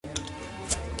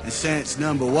And since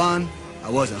number one, I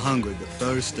wasn't hungry but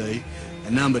thirsty,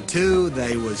 and number two,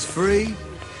 they was free,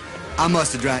 I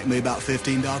must have drank me about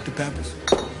 15 Dr. Peppers.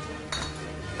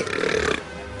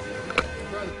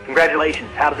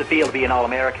 Congratulations. How does it feel to be an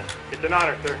All-American? It's an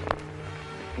honor, sir.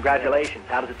 Congratulations.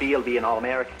 How does it feel to be an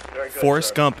All-American?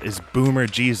 Forrest Gump is Boomer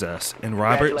Jesus in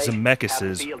Robert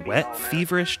Zemeckis' wet,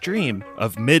 feverish dream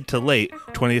of mid to late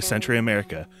 20th century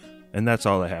America. And that's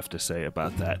all I have to say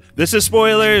about that. This is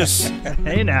Spoilers!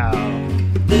 Hey now.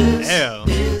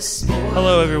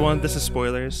 Hello, everyone. This is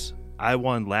Spoilers. I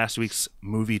won last week's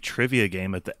movie trivia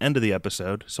game at the end of the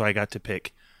episode, so I got to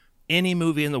pick any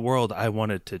movie in the world I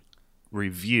wanted to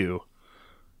review.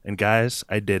 And guys,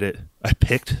 I did it. I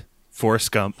picked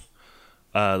Forrest Gump.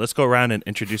 Let's go around and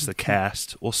introduce the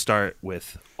cast. We'll start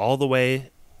with all the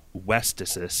way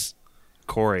Westisis.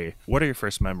 Corey, what are your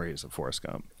first memories of Forrest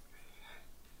Gump?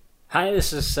 Hi,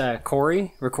 this is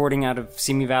Corey, recording out of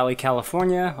Simi Valley,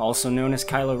 California, also known as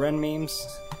Kylo Ren memes.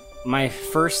 My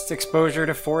first exposure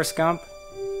to Forrest Gump,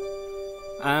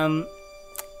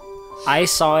 I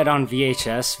saw it on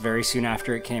VHS very soon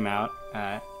after it came out.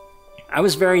 I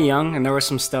was very young, and there was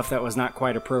some stuff that was not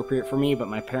quite appropriate for me, but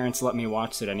my parents let me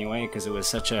watch it anyway because it was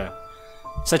such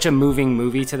a moving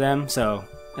movie to them. So,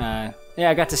 yeah,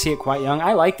 I got to see it quite young.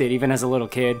 I liked it even as a little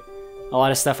kid. A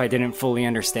lot of stuff I didn't fully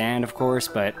understand, of course,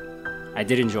 but I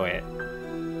did enjoy it.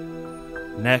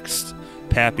 Next,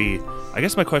 Pappy. I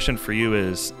guess my question for you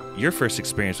is, your first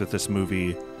experience with this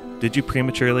movie, did you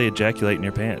prematurely ejaculate in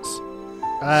your pants?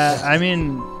 I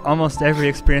mean, almost every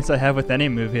experience I have with any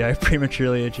movie, I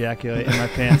prematurely ejaculate in my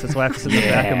pants. That's why I have to sit in the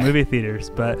back of movie theaters.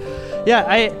 But yeah,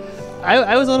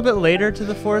 I was a little bit later to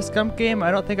the Forrest Gump game.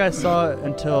 I don't think I saw it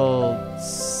until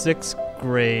 6th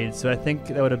grade, so I think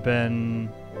that would have been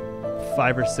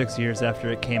 5 or 6 years after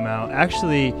it came out.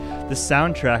 Actually, the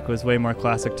soundtrack was way more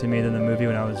classic to me than the movie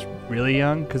when I was really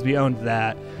young, because we owned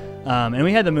that. And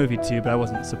we had the movie too, but I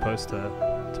wasn't supposed to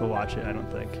watch it, I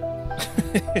don't think.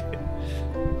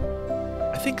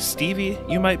 I think, Stevie,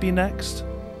 you might be next.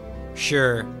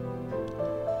 Sure.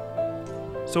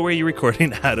 So where are you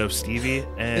recording out of, Stevie?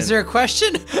 And is there a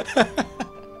question?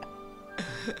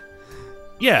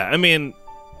 Yeah, I mean,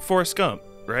 Forrest Gump,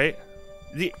 right?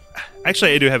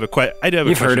 Actually, I do have a question.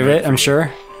 You've heard of it, I'm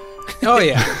sure. Oh,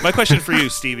 yeah. My question for you,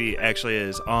 Stevie, actually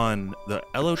is on the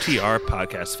LOTR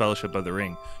podcast, Fellowship of the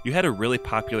Ring. You had a really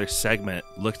popular segment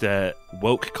looked at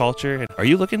woke culture. Are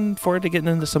you looking forward to getting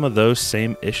into some of those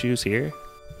same issues here?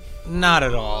 Not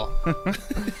at all.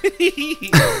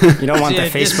 You don't want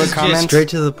the Facebook comments? Straight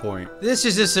to the point. This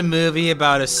is just a movie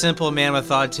about a simple man with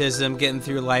autism getting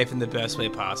through life in the best way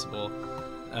possible.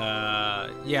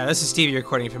 Yeah, this is Stevie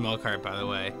recording from Elkhart, by the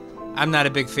way. I'm not a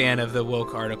big fan of the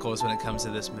woke articles when it comes to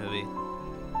this movie.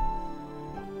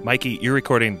 Mikey, you're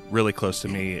recording really close to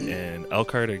me in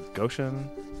Elkhart or Goshen?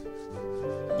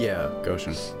 Yeah,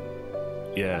 Goshen.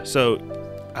 Yeah, so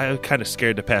I'm kind of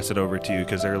scared to pass it over to you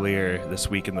because earlier this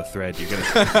week in the thread, you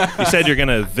said you're going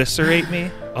to eviscerate me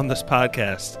on this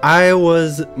podcast. I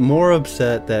was more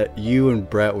upset that you and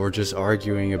Brett were just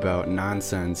arguing about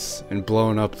nonsense and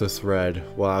blowing up the thread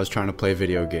while I was trying to play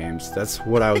video games. That's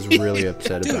what I was really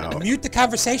upset about. Mute the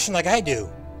conversation like I do.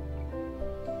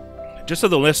 Just so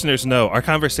the listeners know, our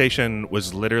conversation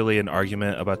was literally an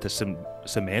argument about the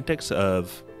semantics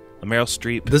of Meryl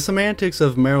Streep. The semantics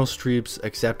of Meryl Streep's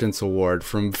acceptance award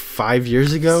from 5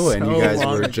 years ago, and you guys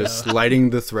were just lighting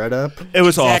the thread up. It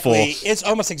was awful. It's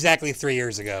almost exactly 3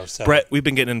 years ago. So. Brett, we've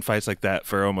been getting in fights like that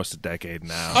for almost a decade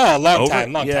now. Oh, long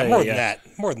time.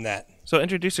 More than that. So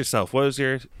introduce yourself. What was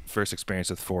your first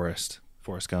experience with Forrest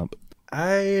Gump?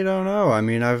 I don't know. I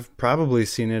mean, I've probably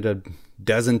seen it a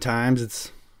dozen times.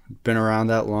 It's been around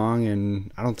that long,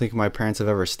 and I don't think my parents have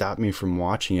ever stopped me from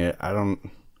watching it. I don't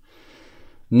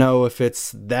know if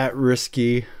it's that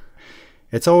risky.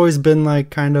 It's always been like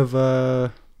kind of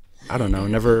I don't know,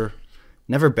 never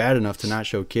bad enough to not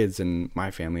show kids in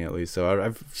my family, at least. So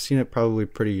I've seen it probably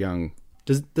pretty young.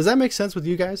 Does that make sense with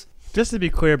you guys? Just to be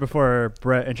clear before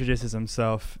Brett introduces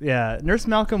himself, yeah, Nurse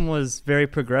Malcolm was very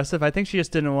progressive. I think she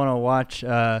just didn't want to watch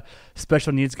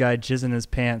special needs guy jizz in his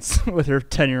pants with her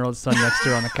 10-year-old son next to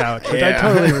her on the couch, which I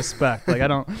totally respect. Like, it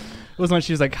wasn't like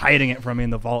she was like hiding it from me in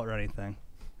the vault or anything.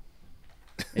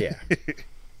 Yeah.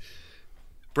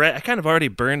 Brett, I kind of already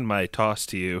burned my toss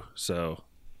to you, so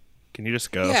can you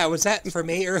just go? Yeah, was that for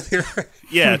me earlier?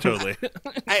 Yeah, totally.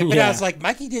 I was like,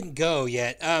 Mikey didn't go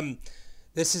yet.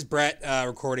 This is Brett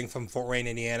recording from Fort Wayne,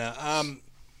 Indiana.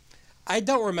 I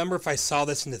don't remember if I saw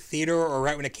this in the theater or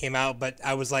right when it came out, but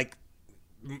I was like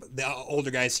the older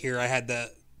guys here. I had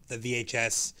the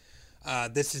VHS.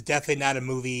 This is definitely not a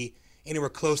movie, anywhere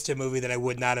close to a movie that I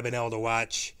would not have been able to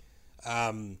watch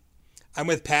I'm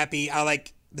with Pappy. I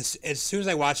like this. As soon as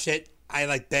I watched it, I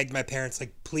like begged my parents,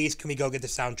 like, please, can we go get the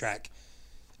soundtrack?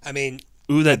 I mean,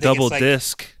 Ooh, that double like,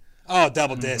 disc. Oh,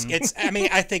 double disc. It's. I mean,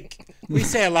 I think we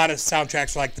say a lot of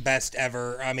soundtracks are like the best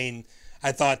ever. I mean,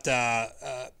 I thought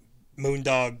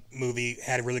Moondog movie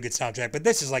had a really good soundtrack, but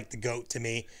this is like the GOAT to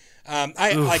me.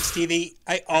 I like Stevie.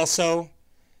 I also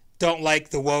don't like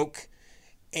the woke.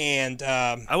 And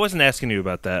I wasn't asking you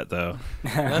about that though.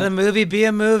 Let a movie be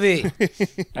a movie.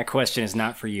 That question is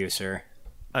not for you, sir.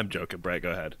 I'm joking, Brett.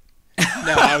 Go ahead.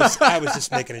 No, I was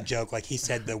just making a joke. Like he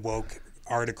said, the woke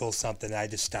article something. I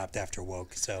just stopped after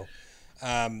woke. So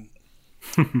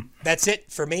that's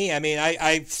it for me. I mean,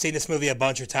 I've seen this movie a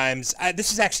bunch of times.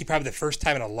 This is actually probably the first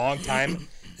time in a long time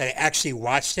that I actually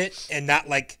watched it, and not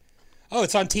like, oh,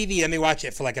 it's on TV. Let me watch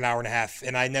it for like an hour and a half.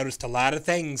 And I noticed a lot of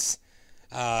things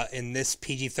in this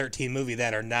PG-13 movie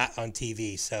that are not on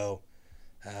TV. So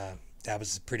I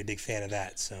was a pretty big fan of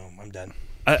that. So I'm done.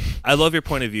 I love your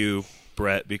point of view,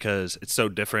 Brett, because it's so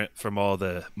different from all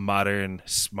the modern,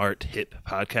 smart, hip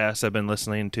podcasts I've been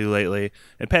listening to lately.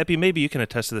 And Pappy, maybe you can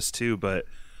attest to this too, but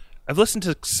I've listened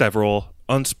to several.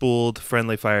 Unspooled,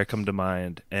 Friendly Fire come to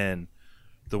mind, and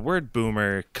the word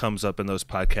boomer comes up in those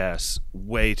podcasts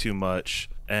way too much.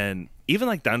 And even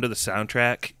like down to the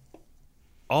soundtrack,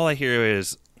 all I hear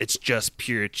is it's just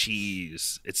pure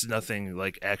cheese. It's nothing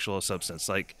like actual substance.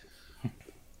 Like,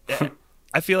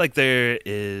 I feel like there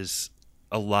is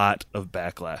a lot of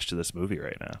backlash to this movie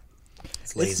right now.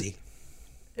 It's lazy.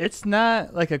 It's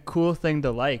not like a cool thing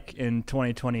to like in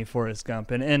 2020 Forrest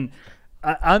Gump. And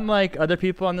unlike other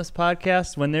people on this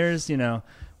podcast, when there's,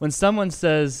 when someone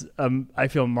says, I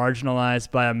feel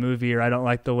marginalized by a movie, or I don't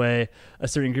like the way a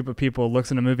certain group of people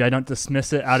looks in a movie, I don't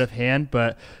dismiss it out of hand,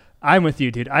 but I'm with you,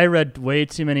 dude. I read way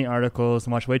too many articles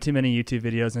and watched way too many YouTube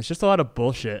videos, and it's just a lot of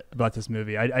bullshit about this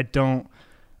movie.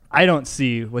 I don't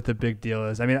see what the big deal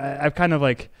is. I mean, I've kind of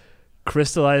like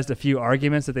crystallized a few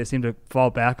arguments that they seem to fall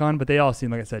back on, but they all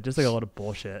seem, like I said, just like a lot of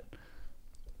bullshit.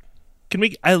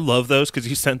 I love those because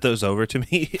you sent those over to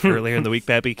me earlier in the week,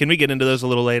 Pappy. Can we get into those a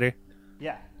little later?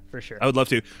 Yeah, for sure. I would love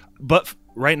to. But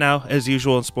right now, as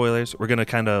usual in spoilers, we're going to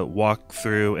kind of walk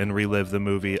through and relive the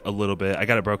movie a little bit. I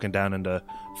got it broken down into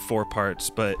 4 parts,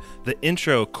 but the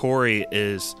intro, Corey,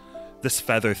 is this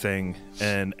feather thing.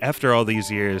 And after all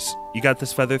these years, you got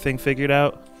this feather thing figured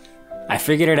out? I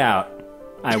figured it out.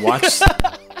 I watched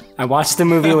the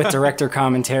movie with director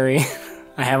commentary.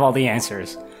 I have all the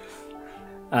answers.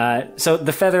 So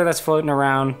the feather that's floating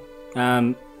around,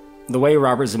 the way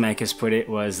Robert Zemeckis put it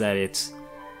was that it's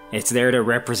there to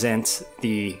represent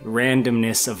the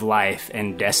randomness of life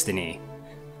and destiny.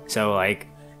 So like,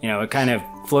 it kind of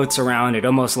floats around, it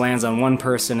almost lands on one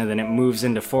person, and then it moves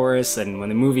into Forrest, and when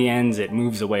the movie ends, it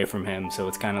moves away from him. So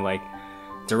it's kind of like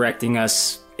directing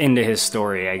us into his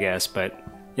story, I guess. But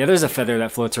yeah, there's a feather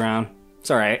that floats around.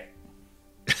 It's all right.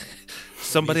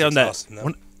 Somebody on that,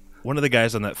 awesome, one of the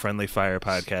guys on that Friendly Fire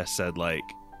podcast said, like,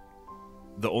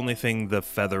 the only thing the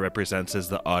feather represents is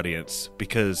the audience,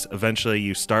 because eventually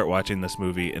you start watching this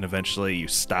movie and eventually you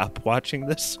stop watching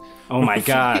this. Oh my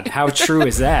God. How true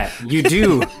is that? You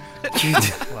do.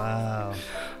 Wow.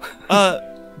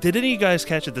 Did any of you guys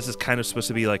catch it? This is kind of supposed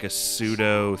to be like a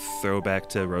pseudo throwback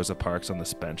to Rosa Parks on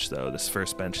this bench, though, this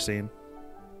first bench scene.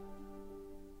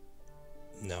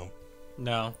 No.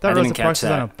 I thought Rosa Parks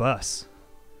was on a bus.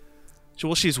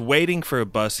 Well, she's waiting for a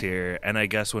bus here, and I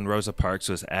guess when Rosa Parks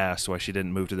was asked why she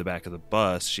didn't move to the back of the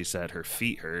bus, she said her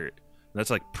feet hurt. And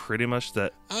that's like pretty much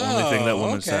the only thing that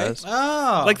woman says.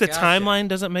 Oh, like the gotcha. timeline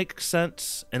doesn't make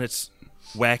sense, and it's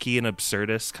wacky and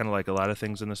absurdist, kind of like a lot of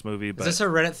things in this movie. But is this a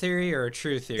Reddit theory or a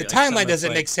true theory? The timeline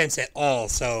doesn't make sense at all.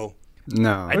 So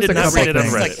no, I did not read it on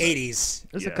Reddit. It's like 80s.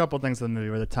 There's a couple things in the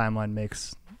movie where the timeline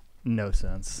makes no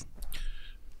sense.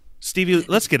 Stevie,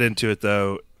 let's get into it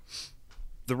though.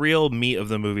 The real meat of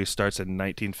the movie starts in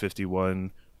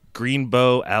 1951,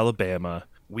 Greenbow, Alabama.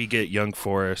 We get young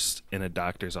Forrest in a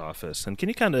doctor's office. And can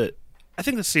you I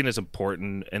think the scene is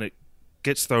important, and it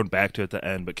gets thrown back to at the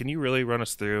end, but can you really run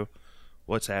us through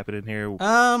what's happening here?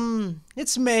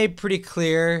 It's made pretty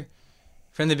clear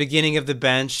from the beginning of the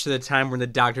bench to the time we're in the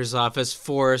doctor's office.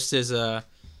 Forrest is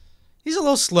he's a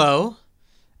little slow,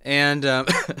 and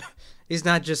he's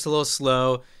not just a little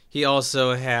slow. He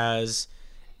also has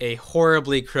a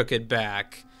horribly crooked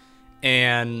back,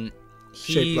 and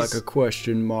he's shaped like a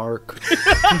question mark.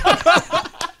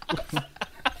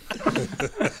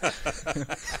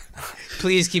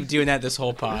 Please keep doing that this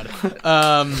whole pod.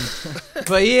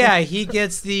 But yeah, he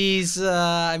gets these.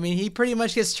 He pretty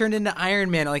much gets turned into Iron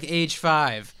Man at like age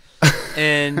 5,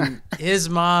 and his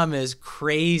mom is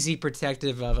crazy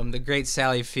protective of him. The great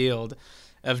Sally Field,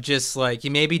 of just like,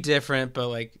 you may be different, but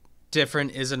like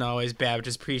different isn't always bad, which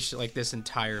is preached like this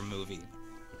entire movie.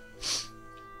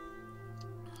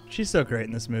 She's so great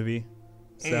in this movie,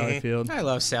 Sally Field. I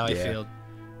love Sally Field.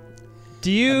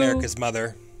 Do you? America's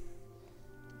Mother.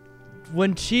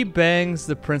 When she bangs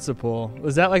the principal,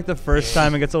 was that like the first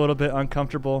time it gets a little bit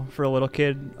uncomfortable for a little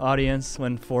kid audience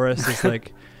when Forrest is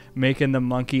like making the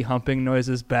monkey humping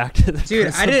noises back to the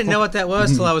principal? I didn't know what that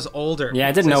was till I was older. Yeah,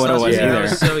 I didn't know what it was I either.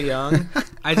 was so young.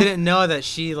 I didn't know that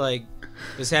she like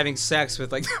was having sex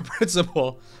with like the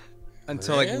principal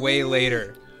until like way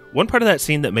later. One part of that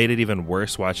scene that made it even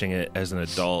worse watching it as an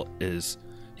adult is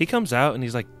he comes out and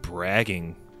he's like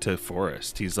bragging to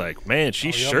Forrest. He's like, man,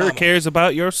 she sure mama cares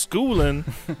about your schooling.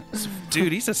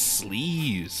 Dude, he's a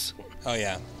sleaze. Oh,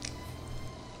 yeah.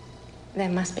 There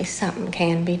must be something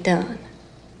can be done.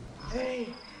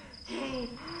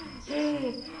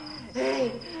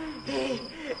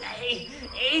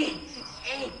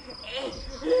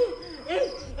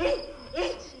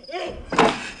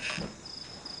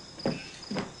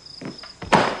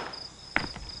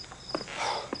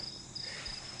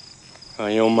 Well,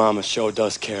 your mama sure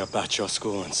does care about your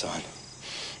schooling, son.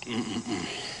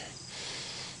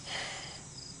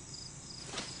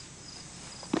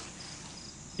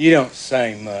 You don't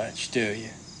say much, do you?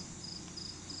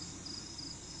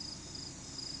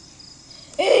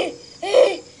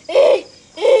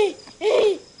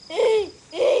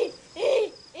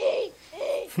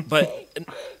 But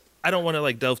I don't want to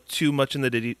like delve too much in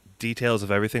the details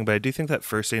of everything, but I do think that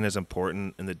first scene is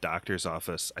important in the doctor's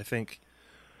office. I think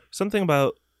something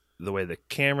about the way the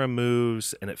camera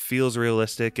moves and it feels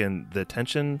realistic and the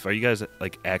tension. Are you guys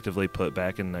like actively put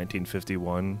back in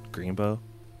 1951 Greenbow?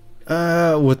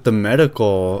 With the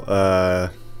medical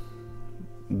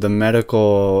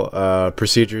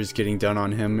procedures getting done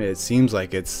on him, it seems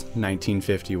like it's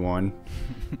 1951.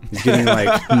 He's getting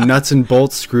like nuts and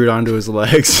bolts screwed onto his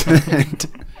legs. And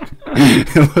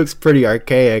it looks pretty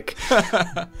archaic.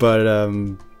 But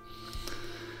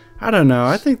I don't know.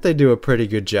 I think they do a pretty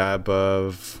good job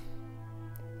of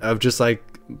just like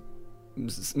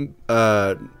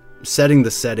setting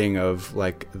the setting of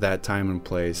like that time and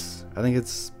place. I think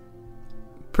it's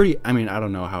pretty. I mean, I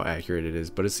don't know how accurate it is,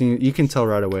 but it seems you can tell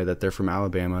right away that they're from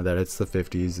Alabama, that it's the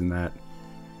 50s, and that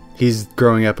he's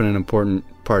growing up in an important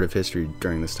part of history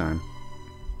during this time.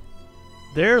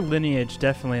 Their lineage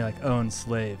definitely like owned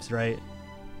slaves, right?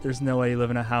 There's no way you live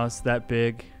in a house that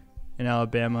big in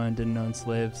Alabama and didn't own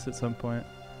slaves at some point.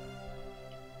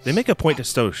 They make a point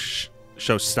to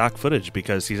show stock footage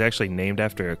because he's actually named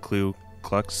after a Ku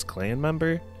Klux Klan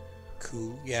member.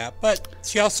 Cool, yeah. But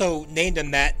she also named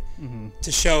him that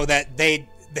to show that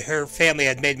her family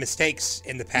had made mistakes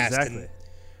in the past. Exactly. And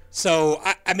so,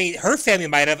 I mean, her family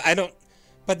might have.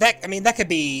 But that could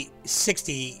be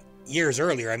 60 years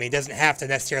earlier. I mean, it doesn't have to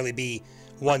necessarily be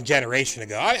one generation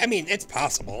ago. I mean, it's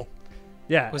possible.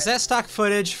 Yeah. Was that stock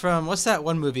footage from, what's that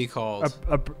one movie called?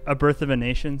 A Birth of a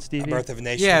Nation, Stevie? A Birth of a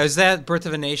Nation. Yeah, was that Birth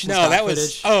of a Nation No, stock that was.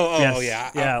 footage? Oh, Yes.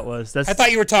 yeah. Yeah, it was. I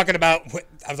thought you were talking about.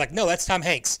 I was like, no, that's Tom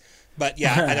Hanks. But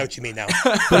yeah, I know what you mean now.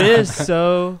 But it is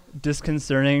so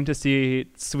disconcerting to see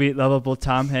sweet, lovable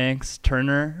Tom Hanks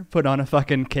Turner put on a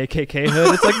fucking KKK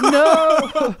hood. It's like,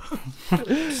 no!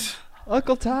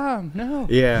 Uncle Tom, no.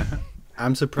 Yeah.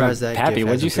 I'm surprised that Pappy, gif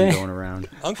what'd you hasn't been say? going around.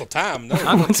 Uncle Tom, no.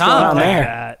 Uncle going Tom, on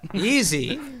there. there?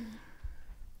 Easy.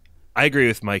 I agree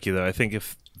with Mikey though. I think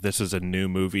if this is a new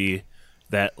movie,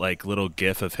 that like little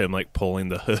gif of him like pulling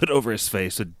the hood over his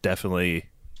face would definitely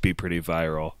be pretty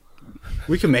viral.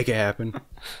 We can make it happen.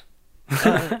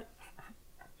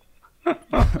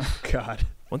 God.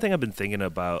 One thing I've been thinking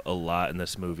about a lot in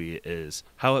this movie is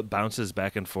how it bounces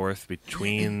back and forth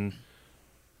between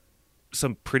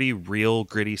some pretty real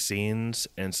gritty scenes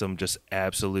and some just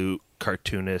absolute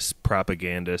cartoonist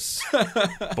propagandist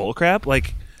bullcrap.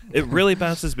 Like it really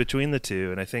bounces between the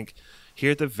two, and I think here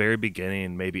at the very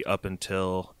beginning, maybe up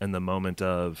until in the moment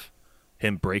of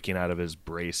him breaking out of his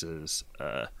braces,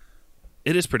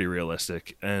 it is pretty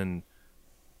realistic. And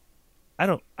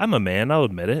I'm a man, I'll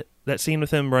admit it. That scene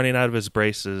with him running out of his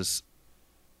braces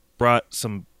brought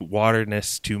some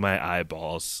waterness to my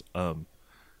eyeballs.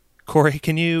 Corey,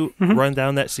 can you run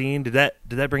down that scene? Did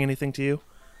that bring anything to you?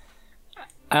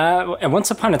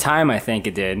 Once upon a time, I think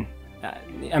it did.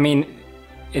 I mean,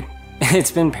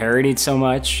 it's been parodied so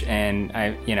much, and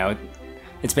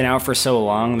it's been out for so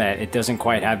long that it doesn't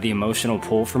quite have the emotional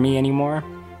pull for me anymore.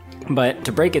 But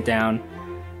to break it down,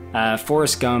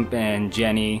 Forrest Gump and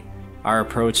Jenny are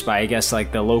approached by, I guess,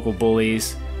 like the local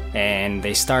bullies, and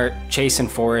they start chasing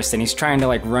Forrest, and he's trying to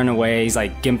like run away. He's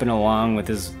like gimping along with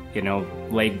his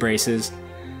leg braces,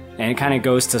 and it kind of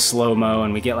goes to slow-mo,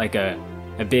 and we get like a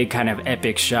a big kind of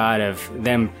epic shot of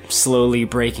them slowly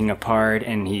breaking apart,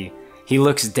 and he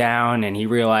looks down and he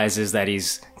realizes that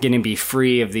he's gonna be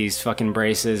free of these fucking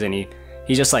braces, and he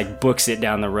just like books it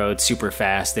down the road super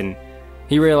fast, and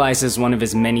he realizes one of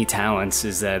his many talents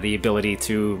is the ability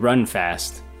to run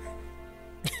fast.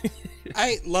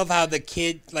 I love how the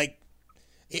kid, like,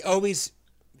 it always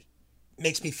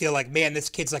makes me feel like, man, this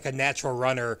kid's like a natural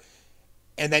runner.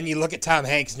 And then you look at Tom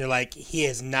Hanks and you're like, he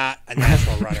is not a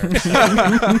natural runner.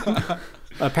 So.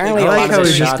 Apparently, a lot of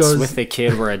the shots with the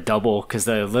kid were a double because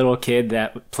the little kid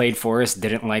that played Forrest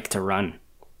didn't like to run.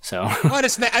 So well, I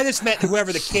just meant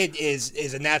whoever the kid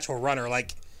is a natural runner.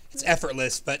 Like, it's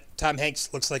effortless, but Tom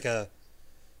Hanks looks like a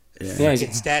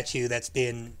statue that's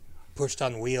being pushed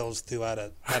on wheels throughout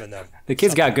I don't know. The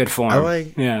kid's got good form. I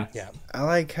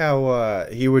like how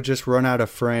he would just run out of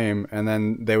frame, and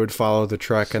then they would follow the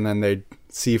truck, and then they'd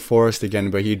see Forrest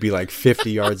again, but he'd be like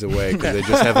 50 yards away because they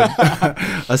just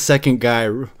have a second guy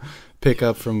pick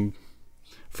up from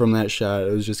that shot.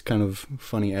 It was just kind of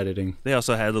funny editing. They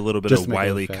also had a little bit of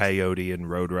Wile E. Coyote and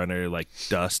Roadrunner, like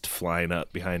dust flying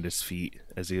up behind his feet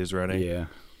as he was running. Yeah.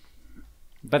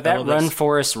 But that run,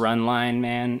 Forrest, run line,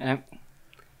 man,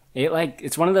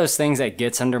 it's one of those things that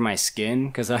gets under my skin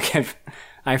because like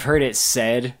I've heard it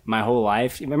said my whole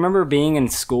life. I remember being in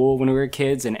school when we were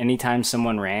kids, and anytime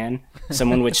someone ran,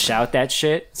 someone would shout that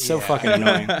shit. It's so fucking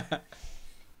annoying.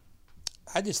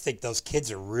 I just think those kids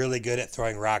are really good at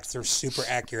throwing rocks. They're super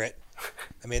accurate.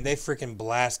 I mean, they freaking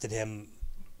blasted him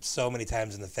so many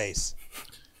times in the face.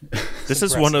 This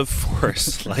is one of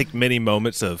Forrest's like many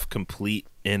moments of complete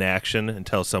inaction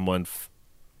until someone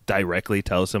directly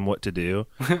tells him what to do.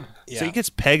 So he gets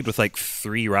pegged with like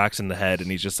 3 rocks in the head, and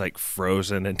he's just like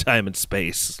frozen in time and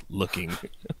space looking.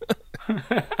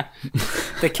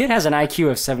 The kid has an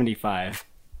IQ of 75.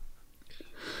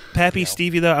 Pappy,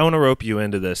 Stevie, though, I want to rope you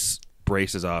into this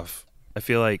braces off. I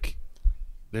feel like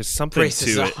there's something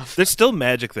Braces to off. it. There's still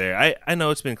magic there. I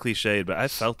know it's been cliched, but I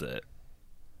felt it.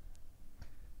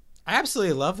 I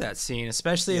absolutely love that scene,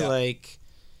 especially like,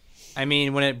 I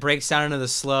mean, when it breaks down into the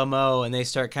slow-mo and they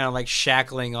start kind of like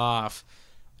shackling off.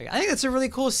 Like, I think that's a really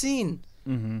cool scene.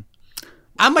 Mm-hmm.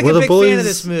 I'm like a big fan of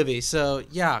this movie, so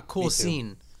yeah, cool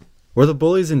scene. Were the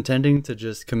bullies intending to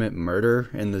just commit murder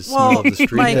in the middle of the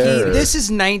street? Mikey, there, this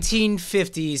is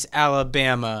 1950s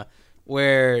Alabama,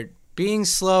 where being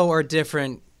slow or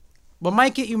different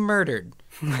might get you murdered.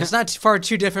 It's not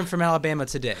too different from Alabama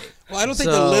today. Well, I don't think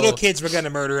the little kids were going to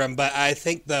murder him, but I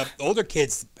think the older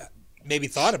kids maybe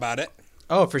thought about it.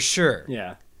 Oh, for sure.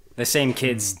 Yeah. The same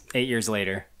kids 8 years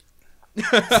later.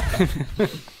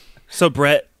 So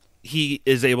Brett, he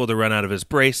is able to run out of his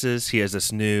braces. He has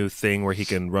this new thing where he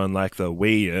can run like the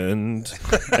wind.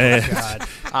 And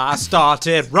I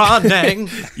started running.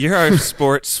 You're our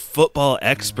sports football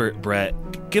expert, Brett.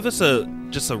 Give us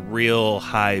just a real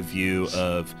high view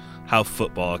of how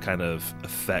football kind of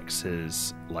affects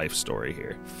his life story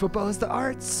here. Football is the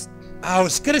arts. I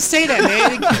was gonna say that,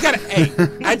 man. Hey,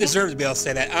 I deserve to be able to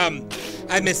say that.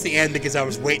 I missed the end because I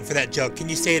was waiting for that joke. Can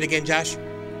you say it again, Josh?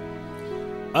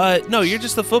 No, you're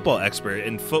just the football expert,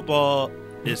 and football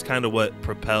is kind of what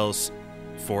propels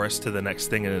Forrest to the next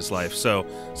thing in his life. So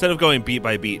instead of going beat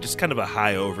by beat, just kind of a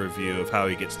high overview of how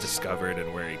he gets discovered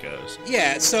and where he goes.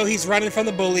 Yeah, so he's running from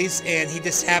the bullies, and he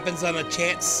just happens on a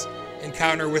chance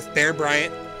encounter with Bear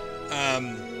Bryant,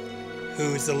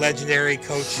 who's the legendary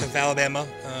coach of Alabama.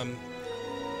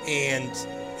 And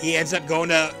he ends up going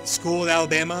to school in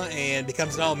Alabama and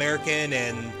becomes an All-American.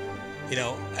 And, you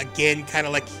know, again, kind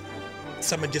of like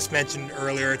someone just mentioned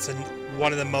earlier, it's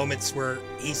one of the moments where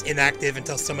he's inactive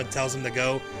until someone tells him to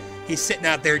go. He's sitting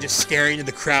out there just staring at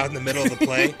the crowd in the middle of the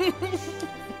play.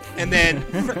 And then,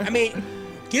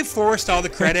 give Forrest all the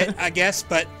credit, I guess,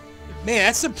 but man,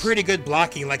 that's some pretty good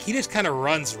blocking. Like, he just kind of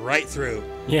runs right through.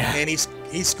 Yeah. And he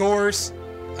scores,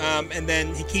 and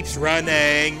then he keeps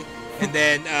running, and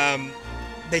then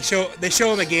they show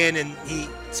him again, and he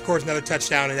scores another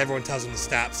touchdown, and everyone tells him to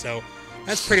stop. So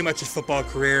that's pretty much his football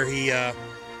career. He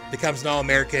becomes an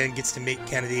All-American, gets to meet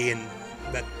Kennedy, and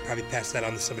that probably passed that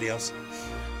on to somebody else.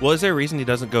 Well, is there a reason he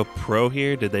doesn't go pro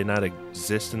here? Did they not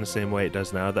exist in the same way it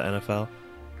does now, the NFL?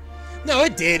 No,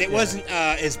 it did. It wasn't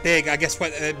as big. I guess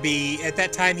what it'd be at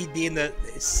that time, he'd be in the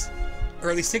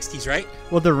early 60s, right?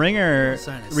 Well, the Ringer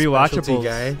rewatchables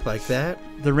guy like that.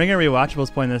 The Ringer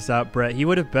rewatchables point this out, Brett. He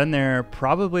would have been there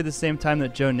probably the same time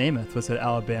that Joe Namath was at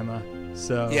Alabama.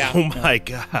 So yeah. Oh my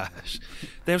gosh,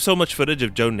 they have so much footage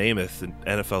of Joe Namath in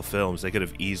NFL films. They could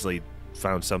have easily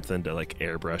found something to like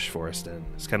airbrush Forrest in.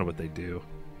 It's kind of what they do.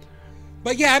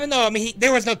 But yeah, I don't know. I mean,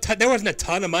 there wasn't a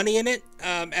ton of money in it.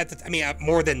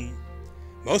 More than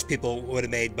most people would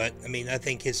have made. But I mean, I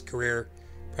think his career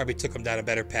probably took him down a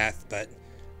better path. But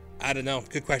I don't know.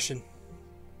 Good question.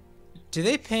 Do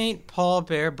they paint Paul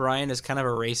Bear Bryant as kind of a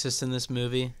racist in this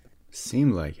movie?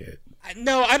 Seemed like it.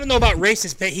 No, I don't know about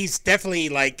racist, but he's definitely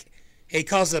like he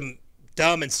calls them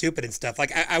dumb and stupid and stuff.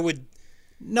 Like I would.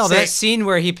 No, say, that scene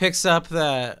where he picks up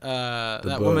that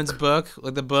book. woman's book,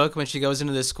 like the book when she goes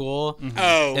into the school. Mm-hmm.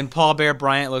 Oh. And Paul Bear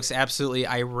Bryant looks absolutely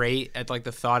irate at like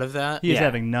the thought of that. He's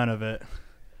having none of it.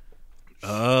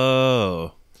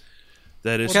 Oh,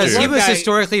 that is Because true. he was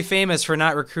historically famous for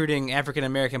not recruiting African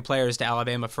American players to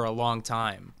Alabama for a long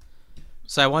time.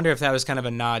 So I wonder if that was kind of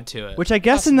a nod to it. Which I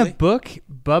guess in the book,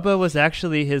 Bubba was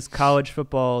actually his college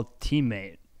football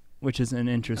teammate, which is an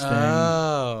interesting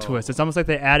twist. It's almost like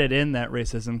they added in that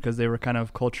racism because they were kind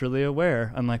of culturally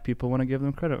aware, unlike people want to give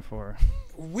them credit for.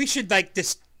 We should like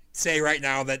just say right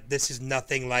now that this is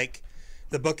nothing like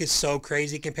the book is so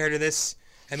crazy compared to this.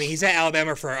 I mean, he's at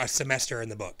Alabama for a semester in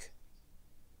the book.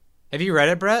 Have you read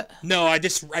it, Brett? No, I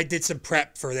did some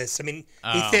prep for this. I mean,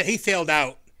 he failed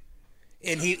out,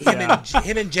 and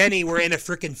him and Jenny were in a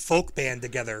freaking folk band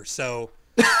together. So.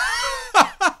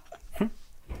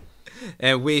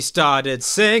 And we started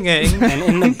singing. And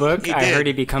in the book, I heard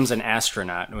he becomes an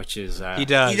astronaut, which is... he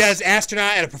does. He does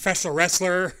astronaut and a professional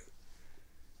wrestler.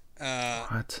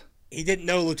 What? He didn't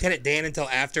know Lieutenant Dan until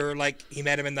after, like, he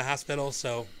met him in the hospital,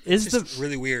 so it's just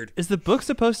really weird. Is the book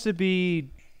supposed to be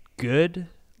good?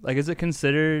 Like, is it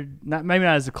considered, maybe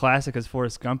not as a classic as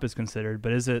Forrest Gump is considered,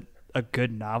 but is it a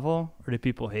good novel, or do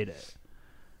people hate it?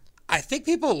 I think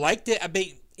people liked it. I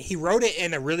mean, he wrote it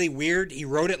in a really weird, he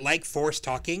wrote it like Forrest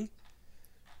talking,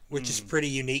 which is pretty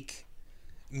unique.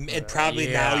 And probably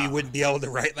now you wouldn't be able to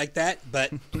write like that,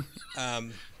 but...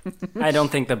 I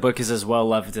don't think the book is as well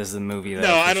loved as the movie, though.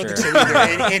 No, I don't think so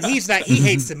either. And he's not, he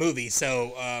hates the movie,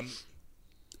 so...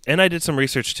 And I did some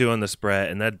research, too, on this, Brett,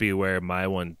 and that'd be where my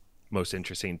one most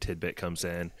interesting tidbit comes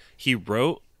in. He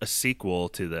wrote a sequel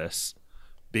to this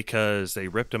because they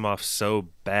ripped him off so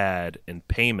bad in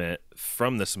payment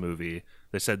from this movie.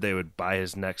 They said they would buy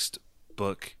his next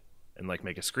book and like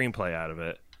make a screenplay out of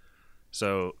it.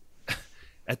 So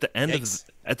at the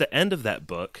end of that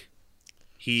book,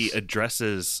 he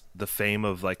addresses the fame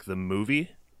of like the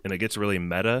movie, and it gets really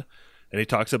meta, and he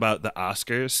talks about the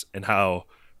Oscars and how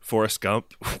Forrest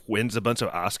Gump wins a bunch of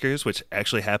Oscars, which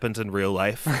actually happens in real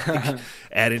life,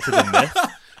 adding to the myth.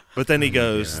 But then he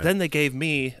goes, then they gave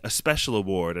me a special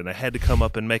award, and I had to come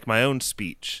up and make my own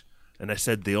speech. And I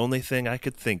said the only thing I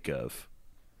could think of,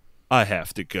 I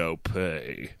have to go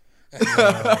pay.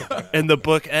 And the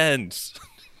book ends.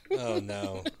 Oh,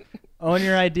 no. Own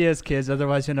your ideas, kids.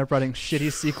 Otherwise, you end up writing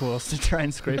shitty sequels to try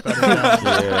and scrape out of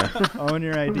that. Own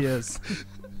your ideas.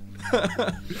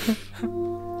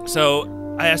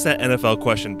 So I asked that NFL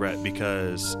question, Brett,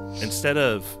 because instead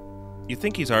of... You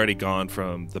think he's already gone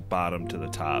from the bottom to the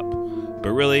top. But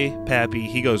really, Pappy,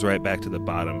 he goes right back to the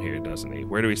bottom here, doesn't he?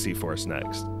 Where do we see Forrest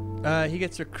next? He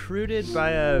gets recruited by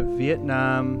a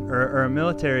Vietnam or a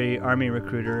military army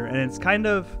recruiter, and it's kind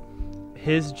of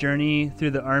his journey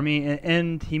through the army,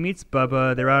 and he meets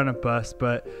Bubba. They're out on a bus,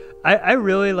 but I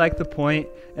really like the point,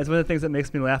 as one of the things that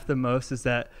makes me laugh the most is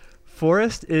that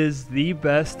Forrest is the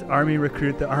best army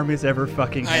recruit the army's ever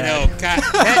fucking had. I know. God,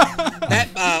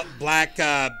 that black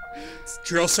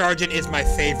drill sergeant is my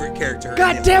favorite character.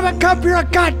 God damn it, Gump, you're a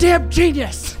goddamn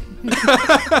genius!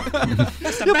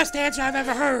 That's the best answer I've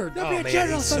ever heard. Oh, man,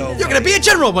 he's so You're going to be a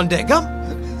general one day, Gump.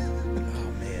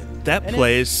 That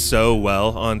plays so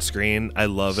well on screen. I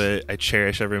love it. I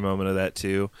cherish every moment of that,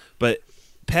 too. But,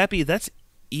 Pappy, that's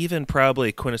even probably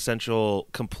a quintessential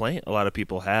complaint a lot of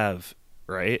people have,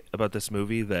 right, about this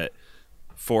movie, that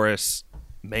Forrest's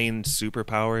main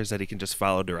superpower is that he can just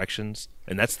follow directions.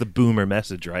 And that's the boomer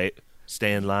message, right?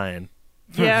 Stay in line.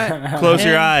 Yeah. Close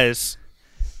your eyes.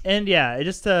 And yeah,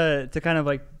 just to kind of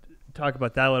like talk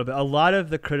about that a little bit, a lot of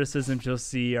the criticisms you'll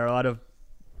see are a lot of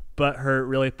butthurt,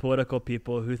 really political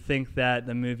people who think that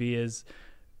the movie is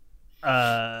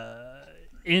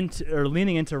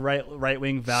leaning into right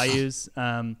wing values,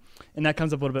 and that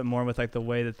comes up a little bit more with like the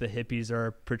way that the hippies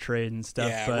are portrayed and stuff.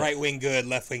 Yeah, right wing good,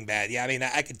 left wing bad. Yeah, I mean,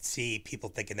 I could see people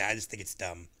thinking that. I just think it's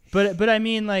dumb. But I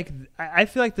mean, like, I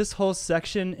feel like this whole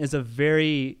section is a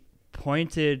very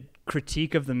pointed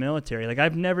critique of the military. Like,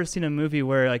 I've never seen a movie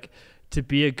where like to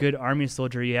be a good army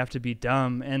soldier you have to be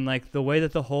dumb, and like the way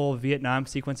that the whole Vietnam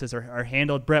sequences are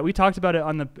handled. Brett, we talked about it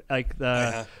on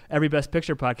the Every Best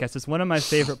Picture podcast. It's one of my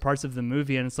favorite parts of the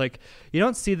movie, and it's like you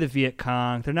don't see the Viet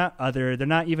Cong. They're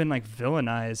not even like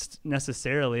villainized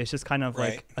necessarily. It's just kind of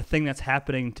like a thing that's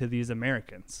happening to these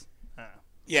Americans.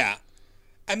 Yeah,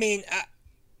 I mean,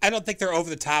 I don't think they're over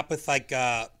the top with like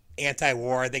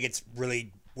anti-war. I think it's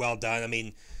really well done. I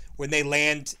mean, when they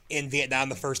land in Vietnam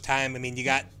the first time, I mean, you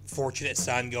got Fortunate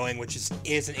Son going, which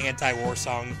is an anti-war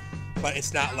song, but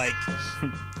it's not like...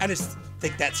 I just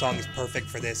think that song is perfect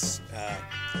for this.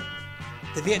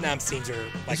 The Vietnam scenes are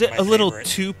like Is it my a little favorite.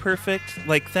 too perfect?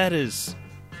 Like, that is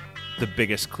the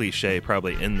biggest cliche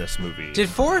probably in this movie. Did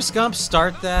Forrest Gump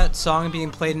start that song being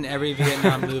played in every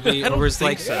Vietnam movie? I don't or was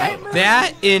think like so.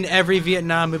 that in every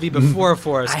Vietnam movie before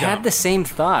Forrest I Gump? had the same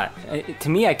thought. To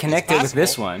me, I connected with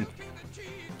this one.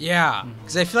 Yeah,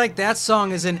 because I feel like that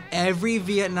song is in every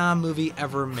Vietnam movie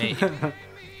ever made.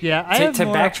 Yeah, I To have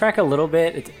more... backtrack a little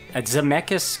bit,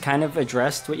 Zemeckis kind of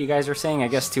addressed what you guys are saying, I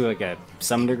guess, to like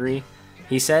some degree.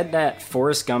 He said that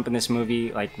Forrest Gump in this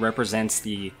movie like represents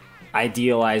the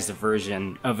idealized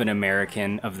version of an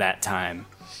American of that time,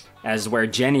 as where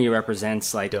Jenny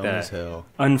represents like Dumb as the hell.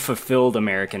 unfulfilled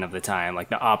American of the time, like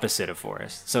the opposite of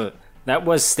Forrest. So that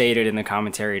was stated in the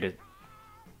commentary to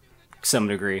some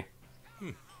degree.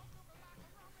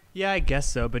 Yeah, I guess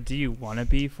so, but do you want to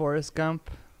be Forrest Gump?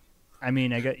 I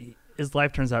mean, I got his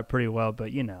life turns out pretty well,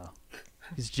 but you know,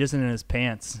 he's jizzing in his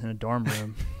pants in a dorm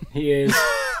room. He is.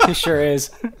 He sure is.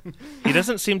 He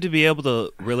doesn't seem to be able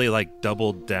to really like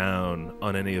double down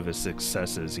on any of his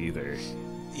successes either.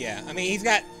 Yeah, I mean, he's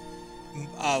got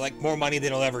like more money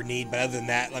than he'll ever need, but other than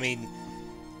that, I mean,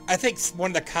 I think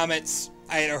one of the comments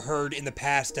I had heard in the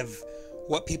past of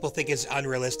what people think is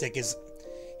unrealistic is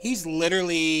he's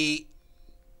literally...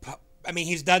 I mean,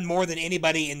 he's done more than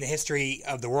anybody in the history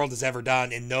of the world has ever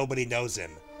done, and nobody knows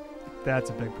him. That's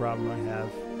a big problem I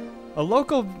have. A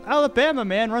local Alabama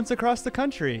man runs across the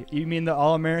country. You mean the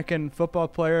All-American football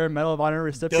player, Medal of Honor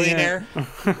recipient? Billionaire?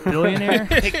 Billionaire?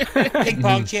 Ping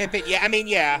pong champion? Yeah, I mean,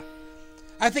 yeah.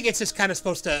 I think it's just kind of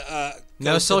supposed to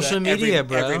No go to social the media,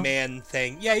 bro. everyman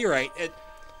thing. Yeah, you're right.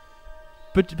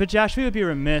 But Josh, we would be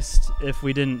remiss if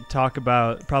we didn't talk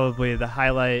about probably the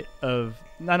highlight of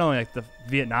not only like the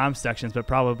Vietnam sections, but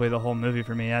probably the whole movie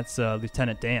for me. That's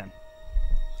Lieutenant Dan.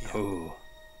 Ooh,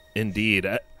 indeed.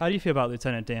 How do you feel about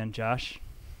Lieutenant Dan, Josh?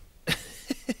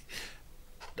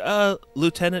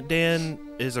 Lieutenant Dan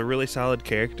is a really solid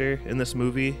character in this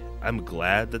movie. I'm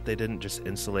glad that they didn't just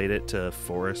insulate it to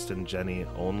Forrest and Jenny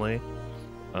only.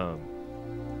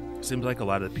 Seems like a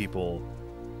lot of the people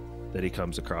that he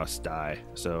comes across die,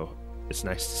 so it's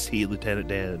nice to see Lieutenant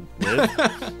Dan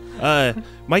live.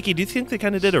 Mikey, do you think they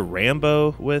kind of did a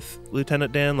Rambo with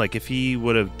Lieutenant Dan? Like, if he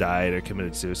would have died or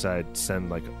committed suicide, send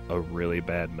like a really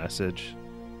bad message?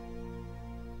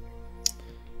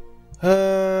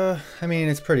 I mean,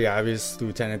 it's pretty obvious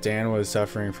Lieutenant Dan was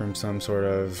suffering from some sort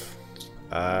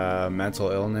of mental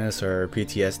illness or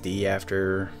PTSD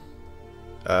after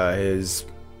his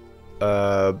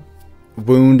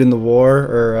wound in the war,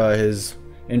 or his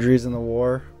injuries in the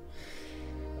war.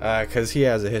 Because he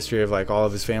has a history of like all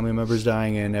of his family members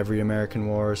dying in every American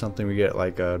war or something. We get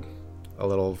like a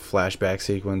little flashback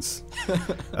sequence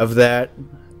of that,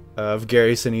 of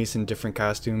Gary Sinise in different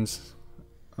costumes.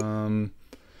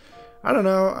 I don't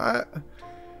know.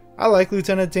 I like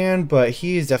Lieutenant Dan, but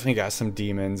he's definitely got some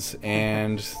demons,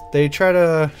 and they try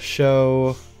to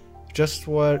show just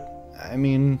what, I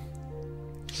mean,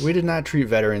 we did not treat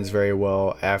veterans very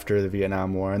well after the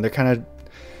Vietnam War, and they're kind of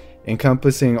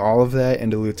encompassing all of that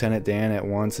into Lieutenant Dan at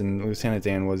once, and Lieutenant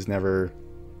Dan was never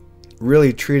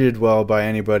really treated well by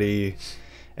anybody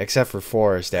except for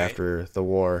Forrest after the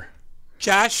war.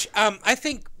 Josh, I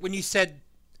think when you said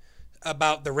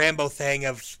about the Rambo thing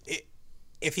of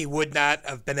if he would not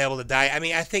have been able to die, I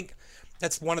mean, I think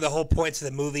that's one of the whole points of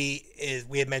the movie, is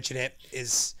we had mentioned it,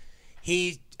 is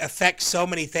he affects so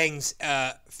many things,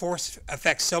 Forrest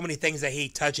affects so many things that he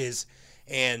touches,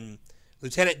 and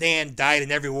Lieutenant Dan died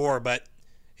in every war, but,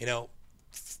 you know,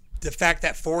 the fact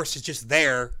that Forrest is just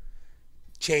there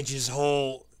changes his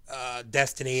whole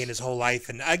destiny and his whole life.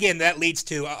 And again, that leads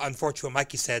to, unfortunately, what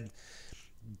Mikey said,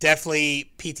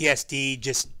 definitely PTSD,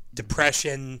 just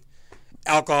depression,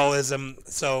 alcoholism.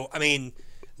 So, I mean,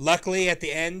 luckily at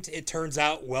the end, it turns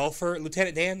out well for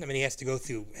Lieutenant Dan. I mean, he has to go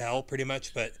through hell pretty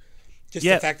much, but just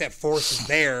the fact that Forrest is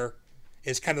there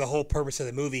is kind of the whole purpose of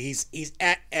the movie. He's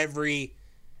at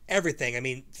everything. I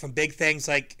mean, from big things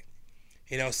like,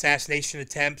 you know, assassination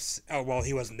attempts. Oh, well,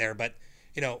 he wasn't there, but,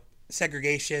 you know,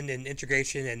 segregation and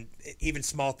integration, and even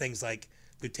small things like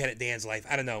Lieutenant Dan's life.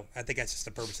 I don't know. I think that's just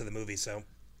the purpose of the movie. So,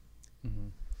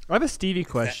 I have a Stevie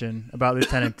question about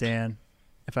Lieutenant Dan,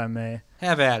 if I may.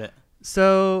 Have at it.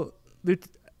 So,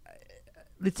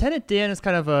 Lieutenant Dan is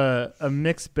kind of a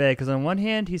mixed bag, because on one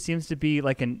hand, he seems to be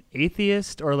like an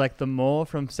atheist, or like the mole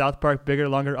from South Park, Bigger,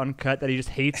 Longer, Uncut, that he just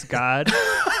hates God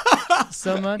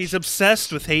so much. He's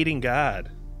obsessed with hating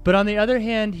God. But on the other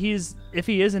hand, if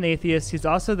he is an atheist, he's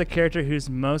also the character who's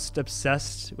most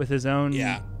obsessed with his own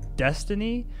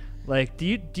destiny. Like, do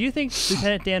you think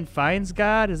Lieutenant Dan finds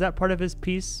God? Is that part of his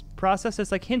peace process?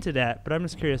 It's like hinted at, but I'm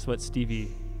just curious what Stevie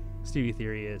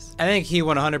theory is. I think he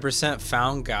 100%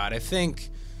 found God. I think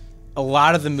a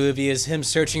lot of the movie is him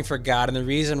searching for God, and the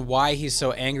reason why he's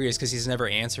so angry is because he's never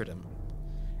answered him.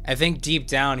 I think deep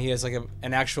down he has like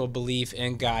an actual belief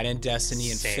in God and destiny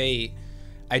and fate.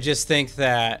 I just think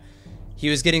that he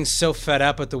was getting so fed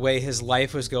up with the way his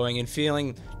life was going and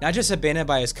feeling not just abandoned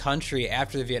by his country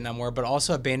after the Vietnam War, but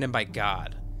also abandoned by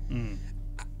God.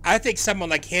 I think someone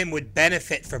like him would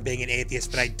benefit from being an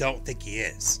atheist, but I don't think he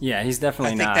is. Yeah, he's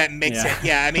definitely not. I think that makes it.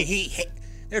 Yeah, I mean,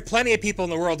 there are plenty of people in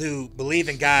the world who believe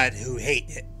in God who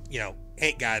hate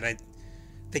God. And I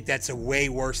think that's a way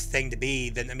worse thing to be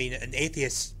than, I mean, an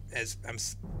atheist, as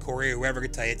Corey or whoever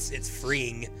could tell you, it's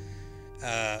freeing.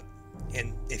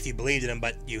 And if you believed in him,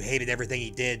 but you hated everything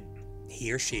he did,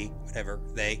 he or she, whatever,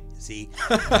 they, Z.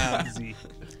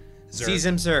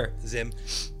 Zim, sir. Zim.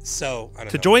 So, I don't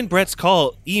know. To join Brett's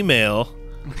call, email.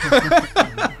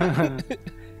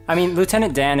 I mean,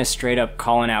 Lieutenant Dan is straight up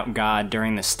calling out God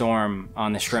during the storm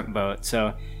on the shrimp boat,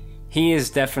 so he is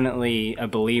definitely a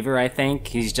believer, I think.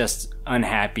 He's just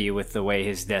unhappy with the way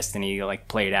his destiny, like,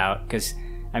 played out, because,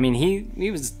 I mean,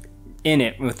 he was in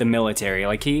it with the military.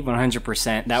 Like, he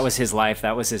 100%, that was his life,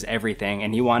 that was his everything,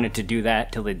 and he wanted to do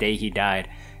that till the day he died,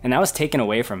 and that was taken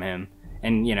away from him.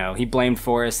 And, you know, he blamed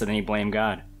Forrest and then he blamed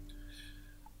God.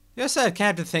 You also kind of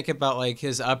have to think about, like,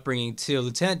 his upbringing, too.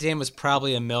 Lieutenant Dan was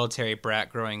probably a military brat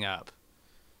growing up.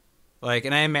 Like,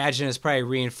 and I imagine it's probably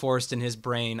reinforced in his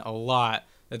brain a lot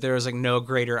that there was, like, no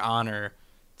greater honor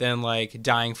than, like,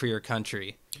 dying for your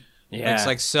country. Yeah. It's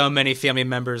like so many family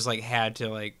members, like, had to,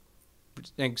 like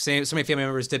so many family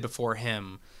members did before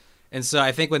him. And so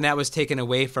I think when that was taken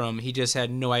away from him, he just had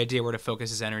no idea where to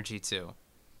focus his energy to.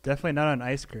 Definitely not on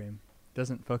ice cream.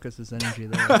 Doesn't focus his energy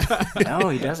there. No,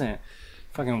 he doesn't.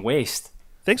 Fucking waste.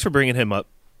 Thanks for bringing him up,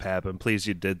 Pap. I'm pleased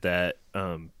you did that.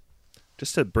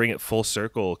 Just to bring it full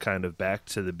circle, kind of back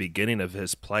to the beginning of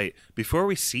his plight. Before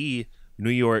we see New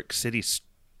York City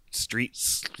street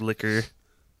slicker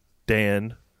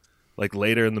Dan, like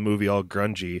later in the movie, all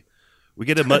grungy, we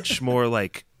get a much more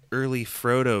like early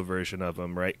Frodo version of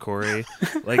him, right, Corey?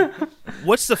 Like,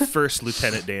 what's the first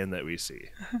Lieutenant Dan that we see?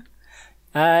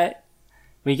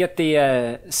 We get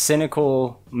the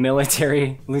cynical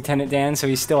military Lieutenant Dan, so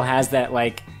he still has that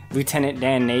like Lieutenant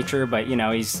Dan nature, but you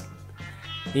know he's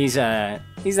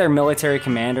their military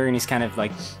commander, and he's kind of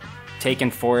like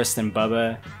taking Forrest and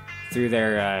Bubba through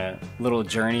their little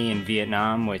journey in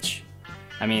Vietnam. Which,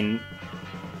 I mean,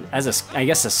 I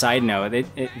guess a side note,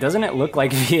 it doesn't it look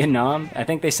like Vietnam? I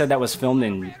think they said that was filmed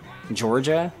in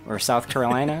Georgia or South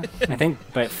Carolina, I think,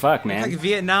 but fuck, man. Like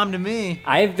Vietnam to me.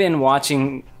 I've been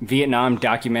watching Vietnam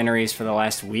documentaries for the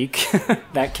last week,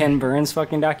 that Ken Burns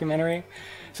fucking documentary.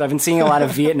 So I've been seeing a lot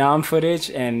of Vietnam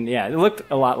footage, and yeah, it looked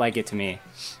a lot like it to me.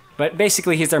 But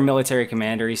basically, he's their military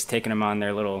commander. He's taking them on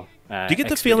their little Do you get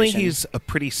the feeling he's a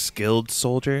pretty skilled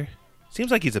soldier?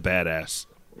 Seems like he's a badass.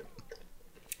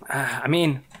 I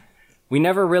mean, we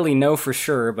never really know for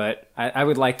sure, but I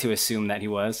would like to assume that he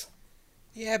was.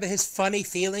 Yeah, but his funny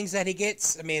feelings that he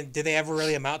gets, I mean, do they ever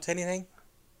really amount to anything?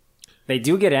 They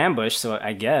do get ambushed, so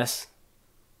I guess.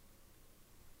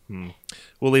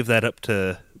 We'll leave that up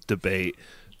to debate.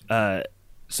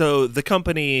 So the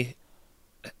company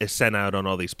is sent out on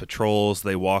all these patrols.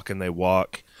 They walk and they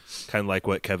walk, kind of like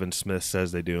what Kevin Smith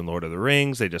says they do in Lord of the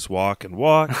Rings. They just walk and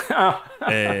walk.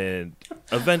 And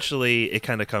eventually it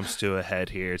kind of comes to a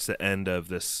head here. It's the end of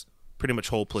this pretty much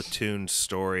whole platoon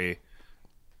story.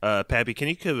 Pappy, can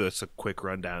you give us a quick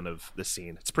rundown of the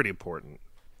scene? It's pretty important.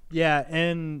 Yeah,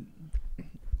 and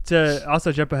to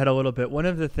also jump ahead a little bit, one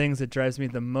of the things that drives me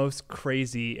the most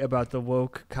crazy about the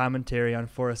woke commentary on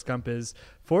Forrest Gump is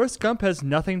Forrest Gump has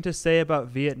nothing to say about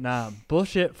Vietnam.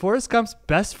 Bullshit. Forrest Gump's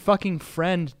best fucking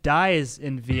friend dies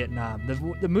in Vietnam.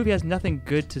 The movie has nothing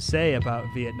good to say about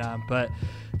Vietnam, but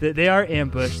they are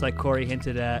ambushed, like Corey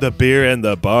hinted at. The beer and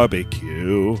the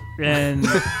barbecue. And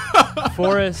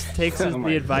Forrest takes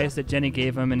the advice that Jenny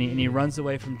gave him, and he runs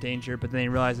away from danger, but then he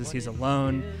realizes he's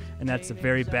alone, and that's a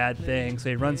very bad thing. So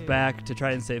he runs back to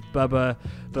try and save Bubba,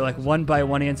 but like one by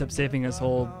one he ends up saving his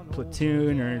whole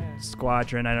platoon or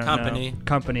squadron. I don't know.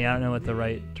 Company. I don't know what the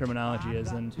right terminology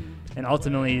is. And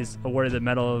ultimately he's awarded the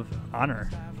Medal of Honor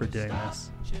for doing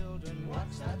this.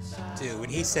 Dude, when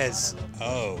he says,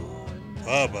 "Oh,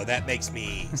 Bubba," that makes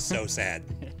me so sad.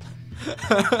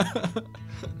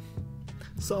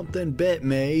 Something bit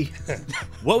me.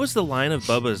 What was the line of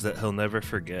Bubba's that he'll never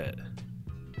forget?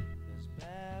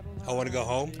 I want to go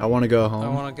home. I want to go I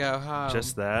home. want to go home.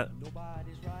 Just that.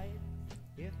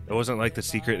 It wasn't like the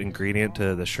secret ingredient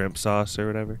to the shrimp sauce or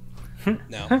whatever.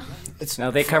 No.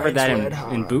 No, they covered that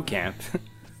in boot camp.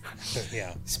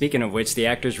 Yeah. Speaking of which, the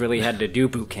actors really had to do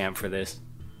boot camp for this.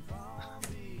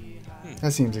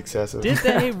 That seems excessive. Did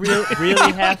they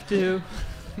really have to?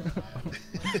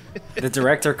 The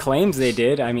director claims they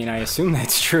did. I mean, I assume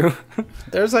that's true.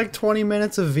 There's like 20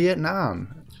 minutes of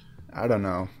Vietnam. I don't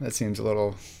know. That seems a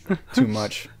little too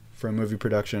much for a movie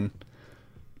production.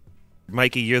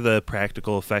 Mikey, you're the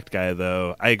practical effect guy,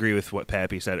 though. I agree with what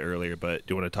Pappy said earlier, but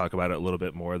do you want to talk about it a little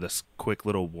bit more? This quick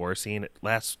little war scene, it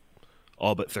lasts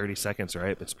all but 30 seconds,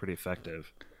 right? But it's pretty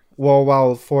effective. Well,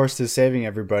 while Forrest is saving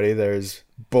everybody, there's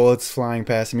bullets flying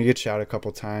past him. He gets shot a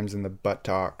couple times in the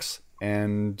buttocks,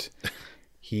 and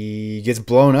he gets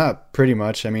blown up, pretty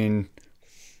much. I mean,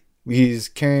 he's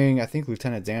carrying, I think,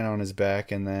 Lieutenant Dan on his back,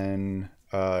 and then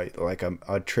like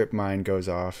a trip mine goes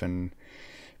off, and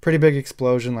pretty big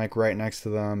explosion, like right next to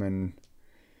them, and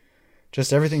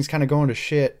just everything's kind of going to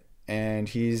shit, and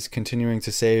he's continuing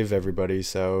to save everybody.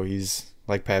 So he's,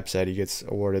 like Pap said, he gets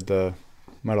awarded the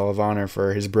Medal of Honor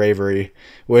for his bravery,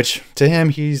 which to him,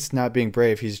 he's not being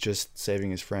brave. He's just saving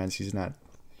his friends. He's not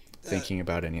thinking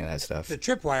about any of that stuff. The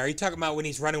tripwire. Are you talking about when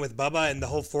he's running with Bubba and the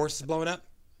whole force is blowing up?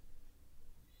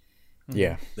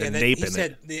 Yeah. They're Yeah, naping he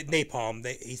said it. the napalm.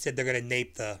 He said they're gonna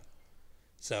nape the.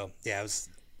 So yeah, it was.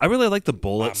 I really like the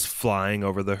bullets flying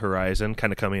over the horizon,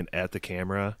 kind of coming at the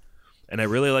camera. And I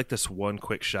really like this one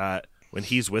quick shot when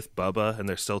he's with Bubba and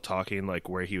they're still talking like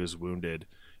where he was wounded.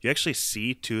 You actually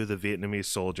see two of the Vietnamese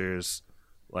soldiers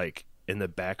like in the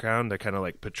background. They're kind of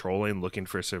like patrolling, looking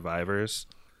for survivors.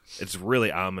 It's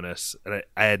really ominous. And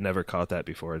I had never caught that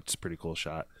before. It's a pretty cool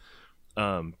shot.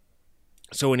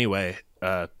 So anyway,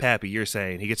 Pappy, you're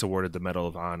saying he gets awarded the Medal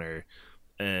of Honor.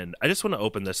 And I just want to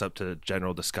open this up to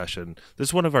general discussion. This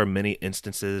is one of our many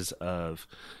instances of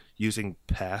using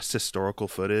past historical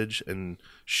footage and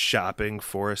shopping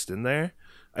Forrest in there.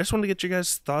 I just want to get your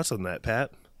guys' thoughts on that,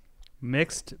 Pat.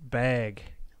 Mixed bag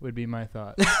would be my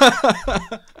thought.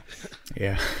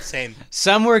 Yeah. Same.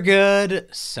 Some were good,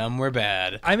 some were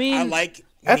bad. I mean, I like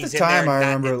when At he's the in there time, I and not-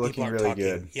 remember it and looking people aren't really talking.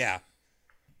 good. Yeah.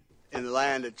 In the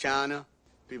land of China,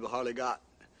 people hardly got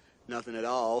nothing at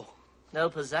all. No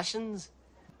possessions?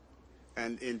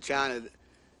 And in China,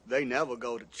 they never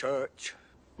go to church.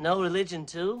 No religion,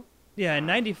 too? yeah, in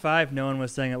 '95, no one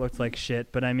was saying it looked like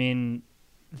shit, but I mean,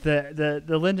 the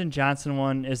Lyndon Johnson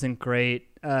one isn't great.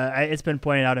 It's been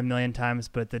pointed out a million times,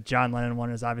 but the John Lennon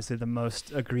one is obviously the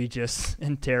most egregious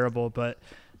and terrible. But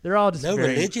they're all just No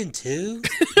very... religion too.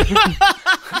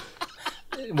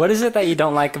 What is it that you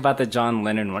don't like about the John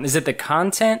Lennon one? Is it the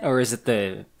content or is it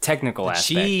the technical aspect?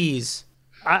 Cheese.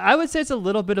 I would say it's a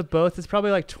little bit of both. It's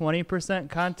probably like 20%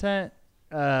 content,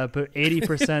 but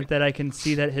 80% that I can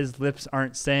see that his lips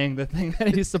aren't saying the thing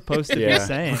that he's supposed to be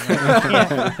saying.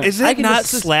 Is I it can not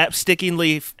just-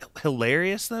 slapstickingly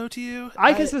hilarious, though, to you?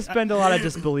 I can suspend a lot of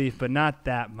disbelief, but not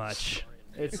that much.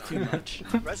 It's too much.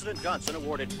 President Johnson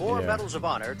awarded 4 Medals of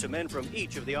Honor to men from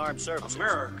each of the armed services.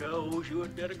 America owes you a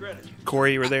debt of gratitude.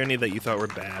 Corey, were there any that you thought were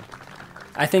bad?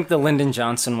 I think the Lyndon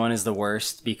Johnson one is the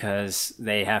worst because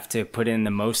they have to put in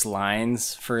the most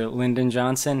lines for Lyndon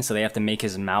Johnson, so they have to make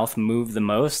his mouth move the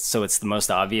most, so it's the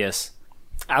most obvious.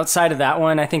 Outside of that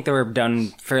one, I think they were done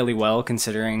fairly well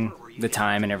considering the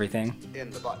time and everything.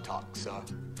 In the buttocks, sir.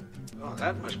 Oh,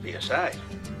 that must be a sight.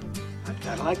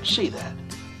 I'd like to see that.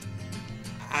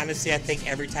 Honestly, I think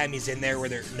every time he's in there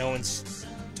where no one's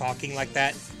talking like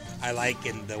that, I like,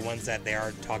 and the ones that they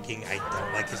are talking, I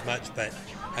don't like as much. But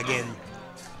again,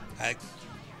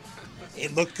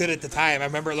 it looked good at the time. I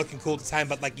remember it looking cool at the time,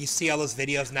 but like you see all those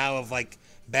videos now of like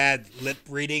bad lip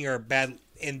reading or bad,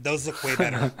 and those look way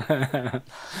better.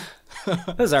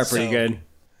 Those are pretty good.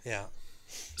 Yeah.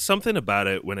 Something about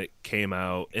it when it came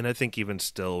out, and I think even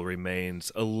still remains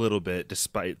a little bit,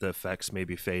 despite the effects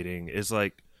maybe fading, is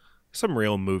like some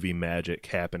real movie magic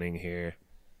happening here.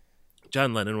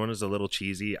 John Lennon one is a little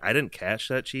cheesy. I didn't catch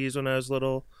that cheese when I was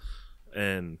little,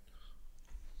 and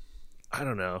I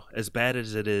don't know. As bad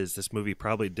as it is, this movie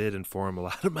probably did inform a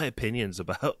lot of my opinions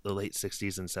about the late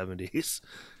 60s and 70s.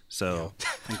 So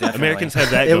Americans have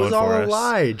that It going was all for a us.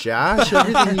 lie, Josh.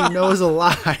 Everything you know is a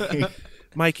lie.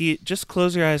 Mikey, just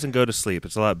close your eyes and go to sleep.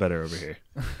 It's a lot better over here.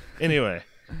 Anyway.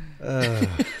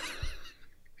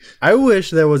 I wish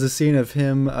there was a scene of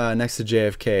him next to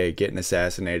JFK getting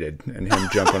assassinated and him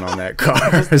jumping on that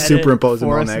car, superimpose him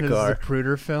on that car.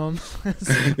 Zapruder film.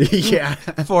 Yeah.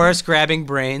 Forrest grabbing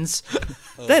brains.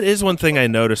 That is one thing I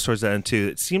noticed towards the end, too.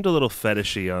 It seemed a little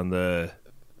fetishy on the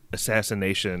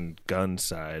assassination gun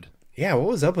side. Yeah, what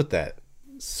was up with that?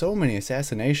 so many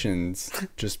assassinations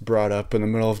just brought up in the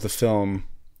middle of the film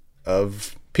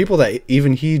of people that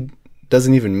even he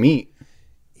doesn't even meet.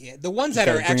 Yeah, the ones Just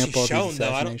that are gotta bring up actually all these shown,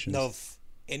 though, I don't assassinations. know if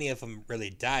any of them really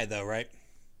died, though, right?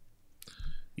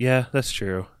 Yeah, that's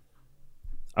true.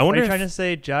 I Are wonder you if, trying to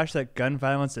say, Josh, that gun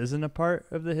violence isn't a part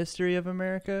of the history of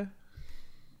America?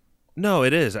 No,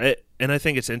 it is. And I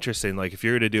think it's interesting. Like, if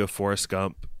you were to do a Forrest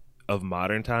Gump of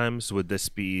modern times, would this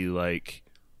be like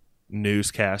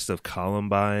newscast of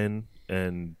Columbine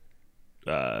and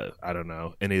I don't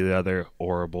know, any of the other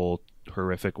horrible,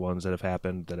 horrific ones that have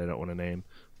happened that I don't want to name?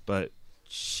 But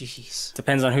Jeez.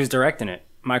 Depends on who's directing it.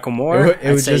 Michael Moore. It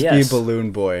I'd would say just yes. be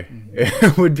Balloon Boy.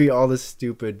 It would be all the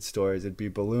stupid stories. It'd be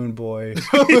Balloon Boy.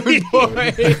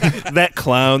 that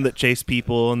clown that chased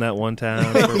people in that one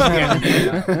town.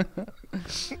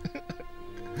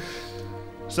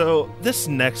 So this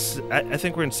next, I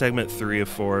think we're in segment 3 of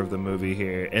 4 of the movie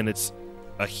here, and it's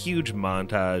a huge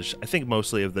montage. I think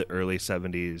mostly of the early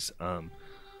 70s.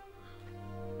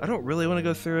 I don't really want to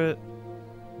go through it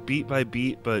beat by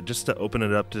beat, but just to open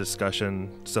it up to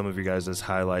discussion, some of you guys'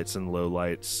 highlights and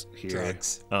lowlights here.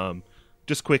 Drugs.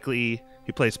 Just quickly,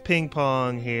 he plays ping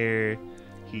pong here.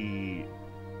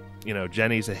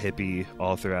 Jenny's a hippie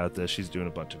all throughout this. She's doing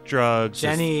a bunch of drugs.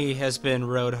 Jenny has been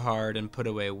rode hard and put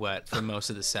away wet for most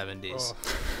of the 70s.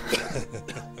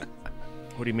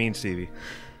 What do you mean, Stevie?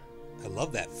 I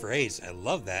love that phrase. I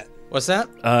love that. What's that?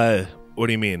 What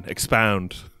do you mean?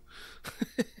 Expound.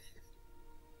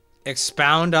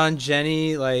 Expound on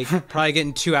Jenny, like probably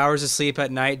getting 2 hours of sleep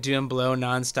at night, doing blow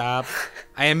nonstop.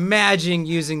 I imagine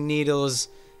using needles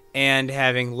and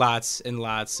having lots and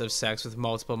lots of sex with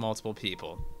multiple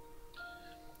people.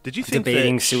 Did you think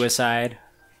Debating suicide?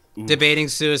 Debating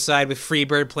suicide with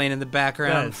Freebird playing in the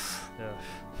background.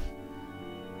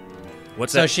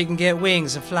 What's so that? she can get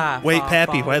wings and fly. Wait, far,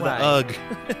 Pappy, far why the away. ugh?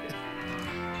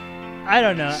 I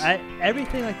don't know.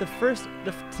 Everything like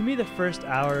to me the first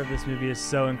hour of this movie is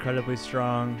so incredibly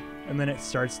strong, and then it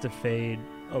starts to fade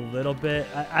a little bit.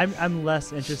 I'm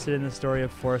less interested in the story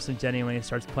of Forrest and Jenny when he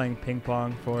starts playing ping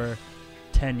pong for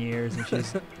 10 years and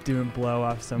she's doing blow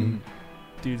off some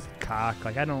dude's cock.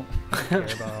 Like I don't care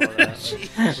about all that.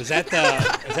 Like, Was that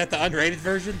the unrated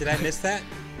version? Did I miss that?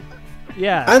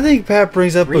 yeah. I think Pat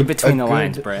brings up Read between the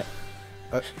lines, Brett.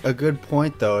 a good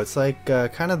point, though. It's like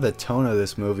kind of the tone of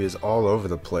this movie is all over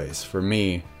the place for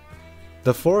me.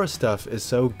 The Forrest stuff is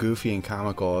so goofy and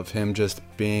comical of him just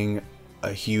being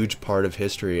a huge part of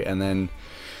history, and then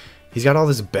he's got all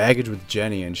this baggage with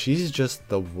Jenny, and she's just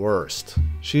the worst.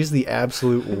 She's the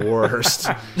absolute worst.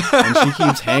 And she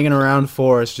keeps hanging around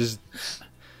Forrest, just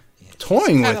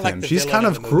toying with like him. the She's villain kind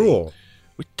of of the cruel.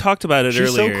 We talked about it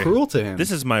She's earlier. so cruel to him.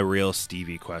 This is my real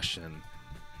Stevie question.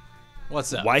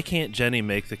 What's up? Why can't Jenny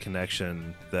make the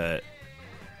connection that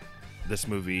this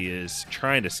movie is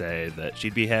trying to say that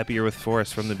she'd be happier with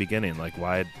Forrest from the beginning? Like,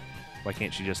 why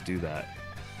can't she just do that?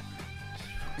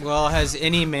 Well, has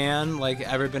any man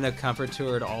ever been a comfort to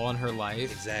her at all in her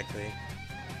life? Exactly.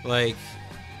 I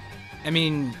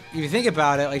mean, if you think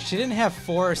about it, she didn't have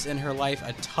Forrest in her life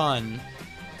a ton.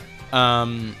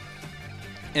 And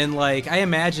I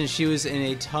imagine she was in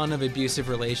a ton of abusive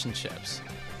relationships.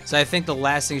 So I think the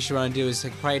last thing she want to do is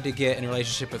probably to get in a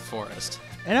relationship with Forrest.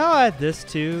 And I'll add this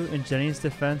too, in Jenny's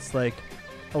defense, a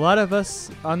lot of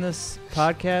us on this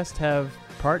podcast have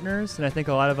partners, and I think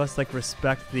a lot of us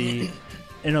respect the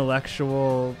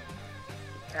intellectual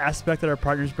aspect that our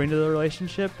partners bring to the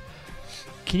relationship.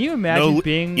 Can you imagine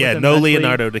being with a no mentally-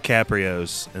 Leonardo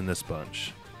DiCaprio's in this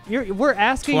bunch. We're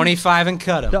asking 25 and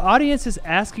cut him. the audience is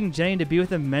asking Jenny to be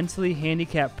with a mentally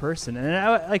handicapped person, and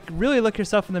I really look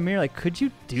yourself in the mirror. Could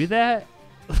you do that?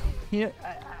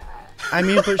 I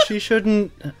mean, but she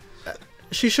shouldn't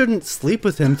sleep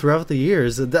with him throughout the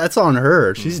years. That's on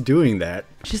her. She's doing that.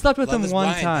 She slept with Love him is one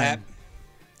blind, time, Pat.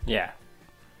 Yeah.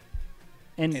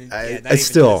 and Yeah, not even to It's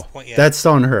still, this point yet. that's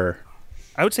on her.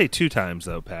 I would say 2 times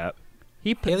though, Pat.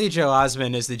 Haley Joel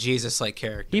Osment is the Jesus-like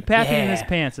character. he papped in his Yeah.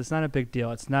 pants. It's not a big deal.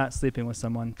 It's not sleeping with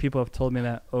someone. People have told me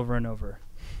that over and over.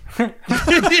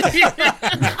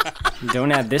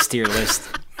 Don't add this to your list.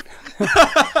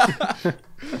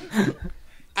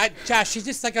 Josh, she's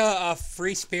just a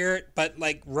free spirit, but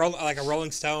like a Rolling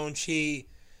Stone. Staying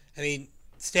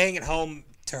at home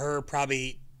to her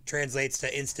probably translates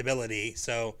to instability.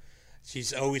 So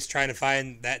she's always trying to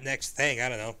find that next thing. I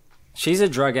don't know. She's a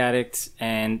drug addict,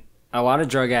 and a lot of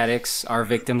drug addicts are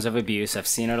victims of abuse. I've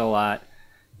seen it a lot.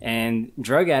 And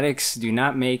drug addicts do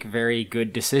not make very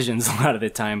good decisions a lot of the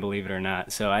time, believe it or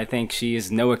not. So I think she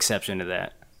is no exception to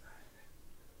that.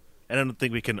 And I don't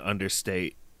think we can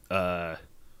understate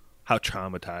how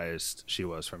traumatized she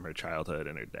was from her childhood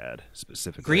and her dad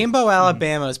specifically. Greenbow,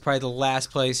 Alabama is probably the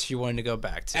last place she wanted to go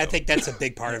back to. I think that's a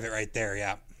big part of it right there,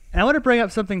 yeah. And I want to bring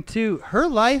up something too. Her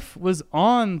life was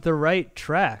on the right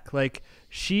track. Like,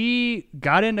 she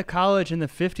got into college in the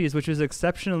 50s, which was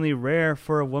exceptionally rare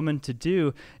for a woman to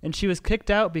do, and she was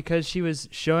kicked out because she was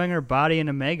showing her body in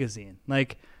a magazine.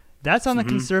 Like, that's on the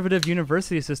conservative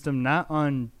university system, not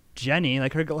on Jenny.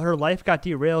 Like, her life got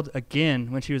derailed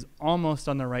again when she was almost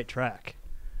on the right track.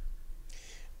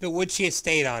 But would she have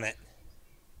stayed on it?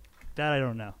 That I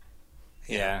don't know.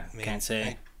 Yeah, can't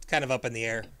say. It's kind of up in the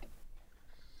air.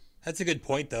 That's a good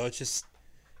point, though. It's just,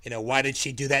 why did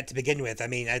she do that to begin with? I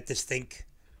mean, I just think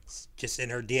it's just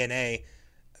in her DNA,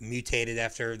 mutated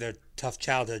after the tough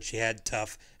childhood she had.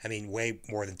 Tough. I mean, way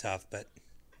more than tough, but...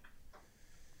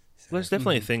 Well, there's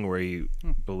definitely a thing where you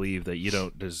believe that you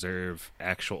don't deserve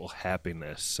actual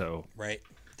happiness. So right,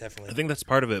 definitely. I think that's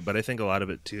part of it, but I think a lot of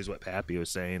it too is what Pappy was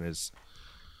saying is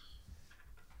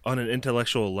on an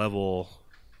intellectual level,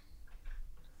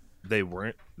 they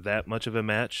weren't that much of a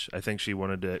match. I think she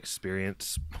wanted to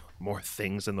experience more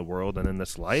things in the world and in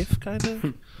this life, kind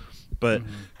of. But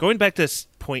going back to this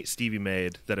point Stevie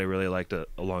made that I really liked a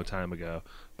long time ago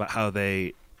about how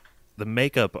the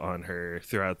makeup on her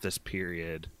throughout this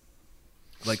period,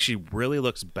 like, she really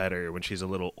looks better when she's a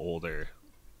little older.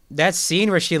 That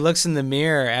scene where she looks in the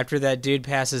mirror after that dude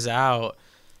passes out,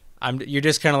 you're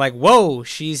just kind of like, whoa,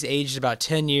 she's aged about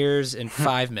 10 years in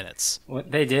 5 minutes.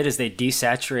 What they did is they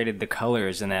desaturated the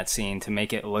colors in that scene to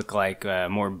make it look like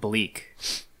more bleak.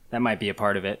 That might be a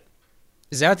part of it.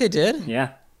 Is that what they did?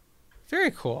 Yeah. Very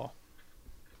cool.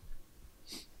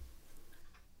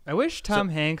 I wish Tom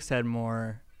Hanks had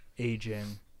more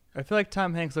aging. I feel like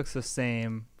Tom Hanks looks the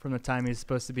same from the time he's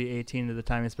supposed to be 18 to the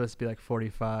time he's supposed to be like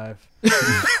 45.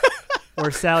 Or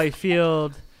Sally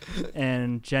Field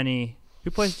and Jenny.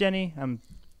 Who plays Jenny? I'm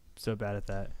so bad at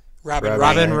that. Robin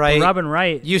Wright. Robin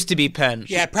Wright. Used to be Penn.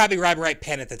 Yeah, probably Robin Wright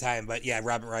Penn at the time, but yeah,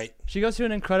 Robin Wright. She goes through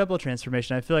an incredible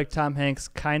transformation. I feel like Tom Hanks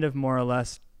kind of more or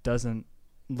less doesn't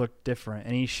look different,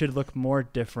 and he should look more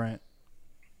different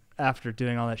after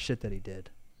doing all that shit that he did.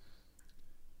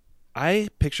 I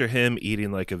picture him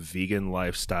eating like a vegan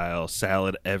lifestyle,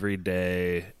 salad every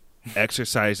day,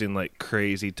 exercising like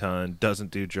crazy ton, doesn't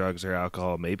do drugs or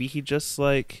alcohol. Maybe he just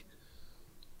like,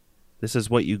 this is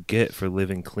what you get for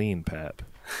living clean, Pap.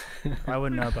 I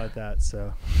wouldn't know about that,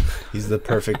 so. He's the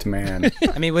perfect man.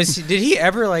 I mean, did he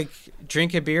ever like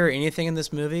drink a beer or anything in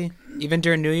this movie, even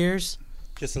during New Year's?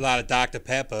 Just a lot of Dr.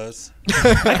 Peppers.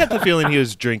 I got the feeling he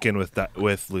was drinking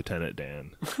with Lieutenant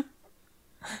Dan.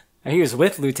 He was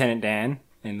with Lieutenant Dan,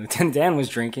 and Lieutenant Dan was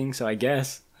drinking, so I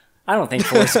guess. I don't think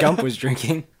Forrest Gump was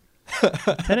drinking.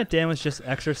 Lieutenant Dan was just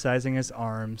exercising his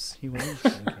arms. He wasn't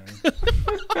drinking.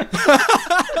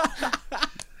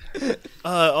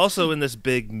 Also in this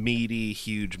big, meaty,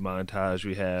 huge montage,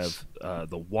 we have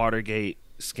the Watergate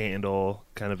scandal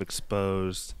kind of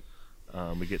exposed.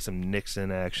 We get some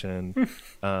Nixon action.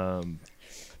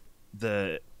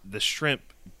 The shrimp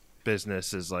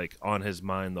business is like on his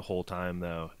mind the whole time,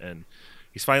 though, and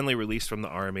he's finally released from the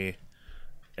army,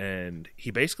 and he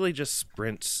basically just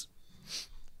sprints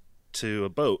to a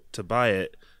boat to buy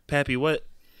it. Pappy, what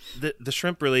the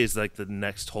shrimp really is like the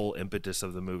next whole impetus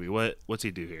of the movie. What's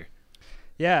he do here?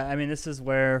 Yeah, I mean, this is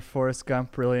where Forrest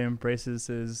Gump really embraces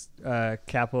his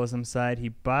capitalism side. He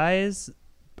buys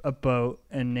a boat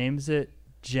and names it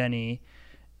Jenny,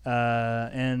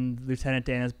 and Lieutenant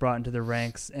Dan is brought into the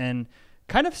ranks, and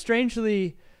kind of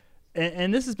strangely,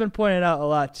 and this has been pointed out a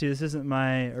lot too, this isn't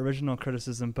my original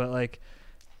criticism, but like,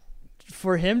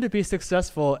 for him to be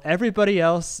successful, everybody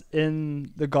else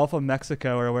in the Gulf of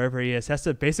Mexico or wherever he is has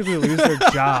to basically lose their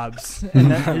jobs,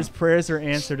 and then his prayers are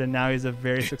answered, and now he's a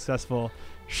very successful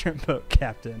shrimp boat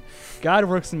captain. God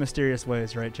works in mysterious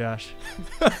ways, right, Josh?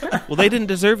 Well, they didn't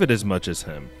deserve it as much as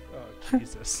him. Oh,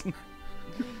 Jesus.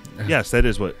 Yes, that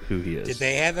is who he is. Did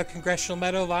they have a Congressional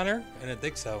Medal of Honor? I don't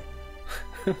think so.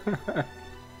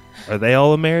 Are they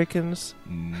all Americans?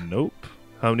 Nope.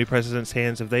 How many presidents'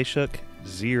 hands have they shook?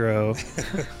 0.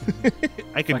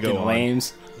 I could go on.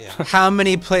 Lames. Yeah. How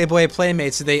many Playboy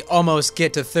Playmates did they almost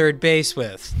get to third base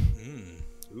with?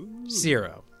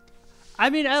 0. I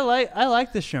mean, I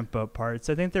like the shrimp boat parts.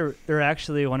 I think they're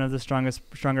actually one of the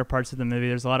stronger parts of the movie.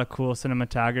 There's a lot of cool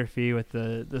cinematography with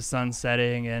the sun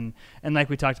setting, and like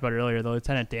we talked about earlier, the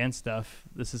Lieutenant Dan stuff.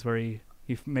 This is where he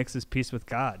makes his peace with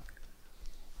God.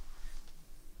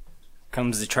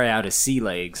 Comes to try out his sea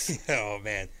legs. Oh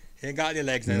man, he ain't got any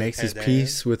legs. He makes his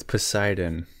peace with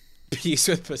Poseidon. Peace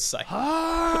with Poseidon.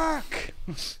 Hark!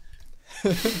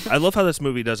 I love how this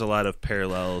movie does a lot of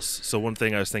parallels. So one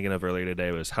thing I was thinking of earlier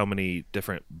today was how many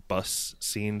different bus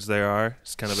scenes there are.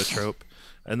 It's kind of a trope.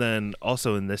 And then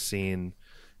also in this scene,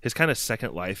 his kind of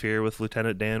second life here with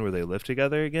Lieutenant Dan, where they live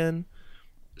together again,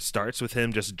 starts with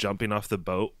him just jumping off the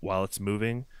boat while it's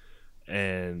moving.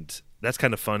 And that's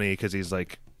kind of funny because he's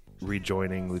like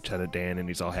rejoining Lieutenant Dan and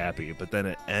he's all happy. But then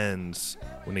it ends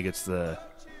when he gets the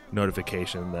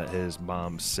notification that his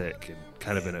mom's sick and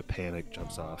kind of in a panic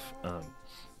jumps off.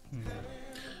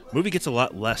 Movie gets a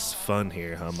lot less fun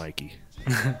here, huh, Mikey?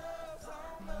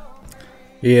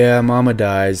 Yeah, Mama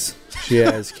dies. She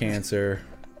has cancer.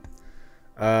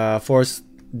 Forrest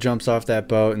jumps off that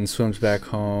boat and swims back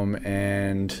home,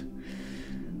 and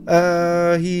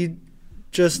he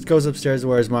just goes upstairs to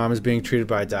where his mom is being treated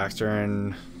by a doctor.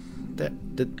 And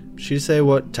did she say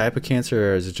what type of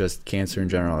cancer, or is it just cancer in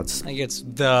general? I think it's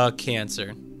the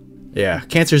cancer. Yeah,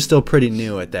 cancer is still pretty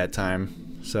new at that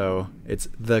time, so it's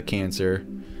the cancer,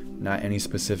 not any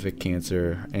specific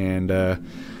cancer. And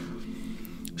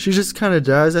she just kind of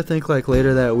dies, I think, like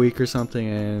later that week or something,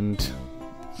 and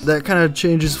that kind of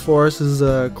changes Forrest's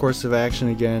course of action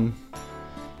again.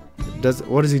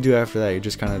 What does he do after that? He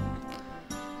just kind of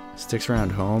sticks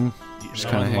around home, just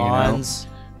kind of hanging out.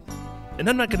 And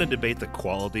I'm not going to debate the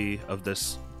quality of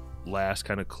this last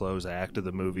kind of close act of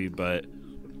the movie, but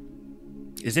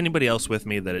is anybody else with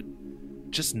me that it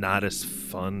just not as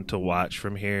fun to watch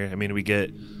from here? I mean, we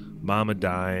get Mama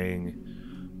dying.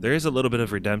 There is a little bit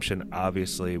of redemption,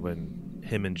 obviously, when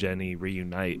him and Jenny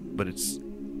reunite, but it's,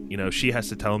 you know, she has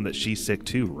to tell him that she's sick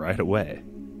too right away.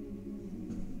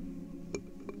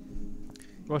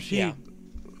 Well, she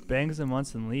bangs him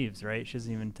once and leaves, right? She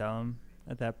doesn't even tell him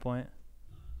at that point.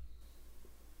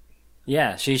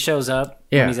 Yeah, she shows up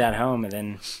when he's at home,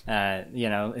 and then, you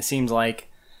know, it seems like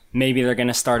maybe they're going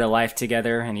to start a life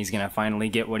together and he's going to finally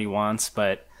get what he wants,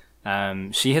 but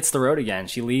she hits the road again.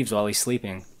 She leaves while he's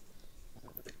sleeping.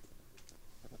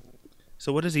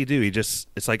 So what does he do?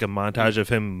 It's like a montage of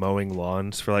him mowing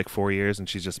lawns for like 4 years and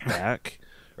she's just back?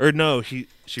 Or no, she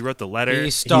wrote the letter. He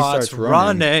starts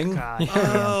running.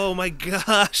 Oh my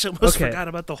gosh, I almost forgot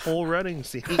about the whole running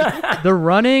scene. The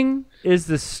running is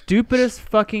the stupidest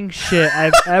fucking shit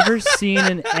I've ever seen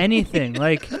in anything.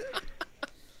 Like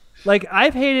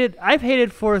I've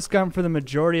hated Forrest Gump for the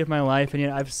majority of my life, and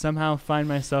yet I've somehow find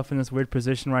myself in this weird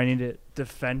position where I need to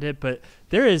defend it, but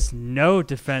there is no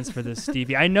defense for this,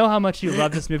 Stevie. I know how much you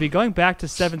love this movie. Going back to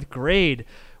 7th grade,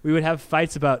 we would have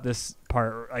fights about this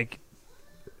part, like,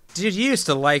 dude, you used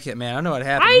to like it, man. I know what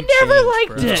happened. I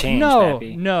never liked it. Changed, no,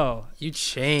 Pappy. no. You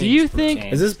changed. Do you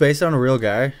think... Is this based on a real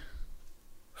guy?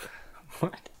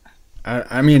 What?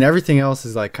 I mean, everything else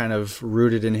is like kind of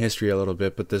rooted in history a little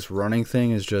bit, but this running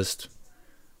thing is just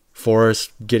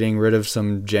Forrest getting rid of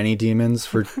some Jenny demons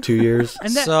for 2 years.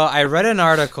 So I read an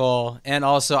article and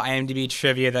also IMDb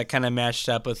trivia that kind of matched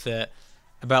up with it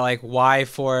about like why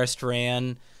Forrest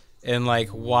ran and like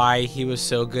why he was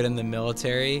so good in the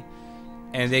military.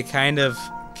 And they kind of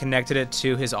connected it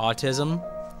to his autism.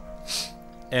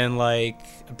 And like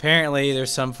apparently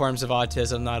there's some forms of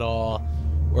autism, not all,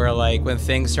 where like when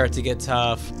things start to get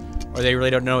tough or they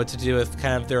really don't know what to do with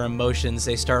kind of their emotions,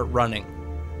 they start running.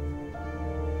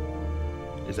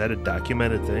 Is that a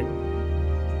documented thing?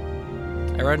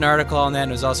 I read an article on that,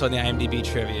 and it was also in the IMDb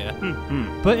trivia.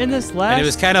 But in this last... And it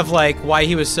was kind of like why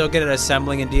he was so good at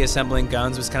assembling and deassembling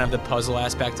guns was kind of the puzzle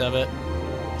aspect of it.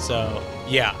 So,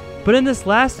 yeah. But in this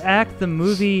last act, the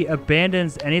movie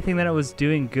abandons anything that it was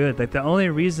doing good. Like, the only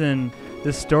reason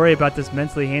this story about this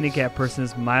mentally handicapped person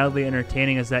is mildly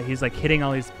entertaining is that he's, like, hitting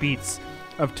all these beats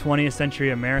of 20th century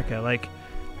America. Like,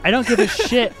 I don't give a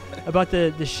shit about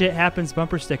the shit happens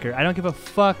bumper sticker. I don't give a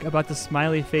fuck about the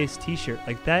smiley face t-shirt.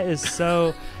 Like, that is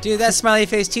so... Dude, that smiley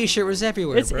face t-shirt was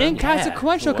everywhere, It's bro.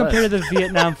 inconsequential compared to the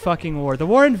Vietnam fucking war. The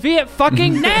war in Viet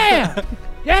fucking Nam!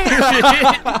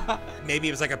 Yeah! Maybe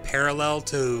it was like a parallel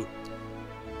to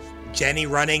Jenny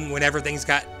running whenever things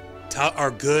got tough or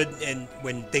good, and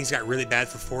when things got really bad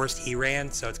for Forrest, he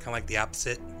ran. So it's kind of like the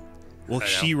opposite. Well,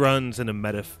 she runs in a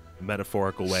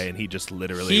metaphorical way, and he just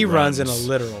literally He runs in a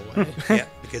literal way. Yeah,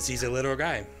 because he's a literal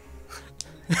guy.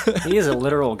 He is a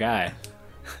literal guy.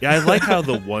 Yeah, I like how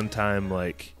the one time,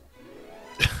 like...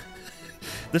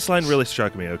 this line really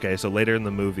struck me, okay? So later in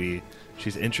the movie,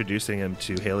 she's introducing him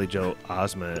to Haley Joel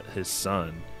Osment, his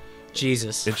son.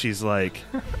 Jesus. And she's like,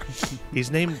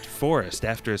 he's named Forrest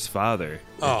after his father.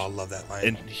 Oh, I love that line.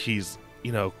 And he's,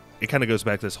 you know, it kind of goes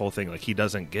back to this whole thing, like, he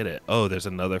doesn't get it. Oh, there's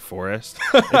another Forrest?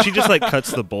 And she just, like,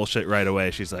 cuts the bullshit right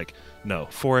away. She's like, no,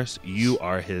 Forrest, you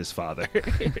are his father.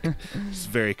 It's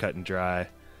very cut and dry.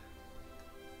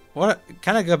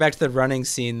 Kind of go back to the running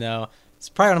scene, though. It's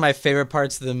probably one of my favorite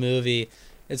parts of the movie.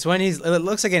 It's when it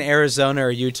looks like in Arizona or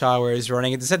Utah where he's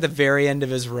running. It's at the very end of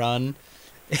his run.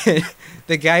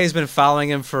 The guy who's been following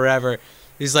him forever,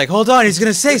 he's like, hold on, he's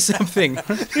going to say something.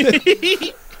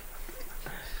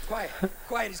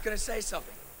 Quiet, he's gonna say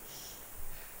something.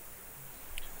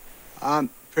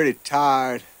 I'm pretty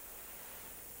tired.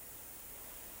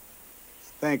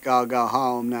 Think I'll go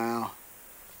home now.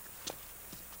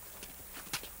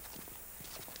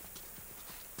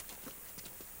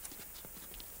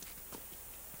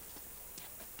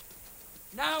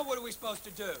 Now what are we supposed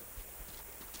to do?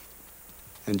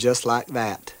 And just like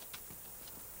that,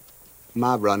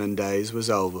 my running days was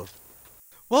over.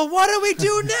 Well, what do we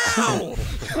do now?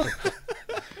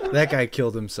 That guy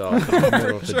killed himself in the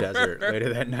middle of the desert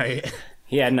later that night.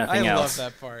 He had nothing else. I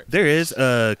love that part. There is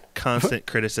a constant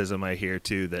criticism I hear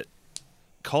too that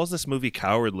calls this movie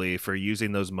cowardly for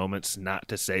using those moments not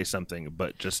to say something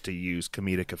but just to use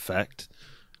comedic effect.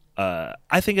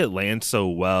 I think it lands so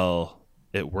well,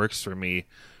 it works for me.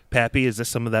 Pappy, is this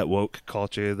some of that woke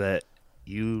culture that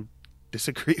you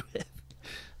disagree with?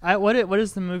 What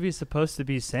is the movie supposed to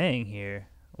be saying here?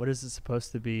 What is it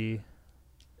supposed to be?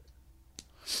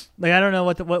 Like, I don't know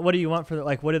what do you want for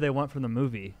what do they want from the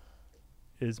movie?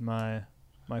 Is my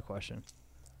question.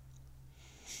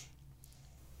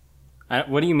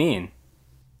 What do you mean?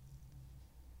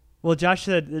 Well, Josh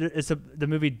said the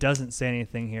movie doesn't say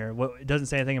anything here. It doesn't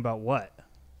say anything about what?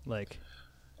 Like,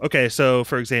 okay, so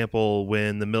for example,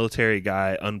 when the military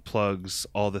guy unplugs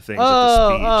all the things at the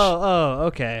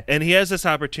speech. Okay. And he has this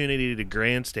opportunity to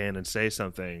grandstand and say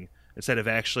something instead of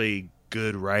actually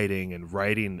good writing and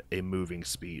writing a moving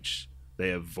speech.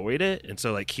 They avoid it. And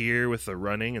so like here with the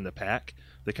running and the pack,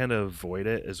 they kind of avoid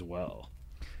it as well.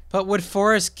 But would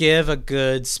Forrest give a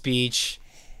good speech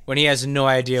when he has no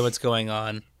idea what's going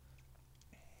on?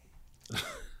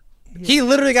 He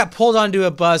literally got pulled onto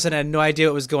a bus and had no idea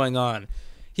what was going on.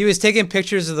 He was taking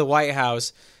pictures of the White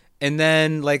House, and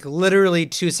then, like, literally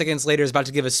 2 seconds later is about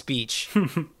to give a speech.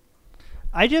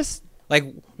 Like,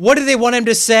 what do they want him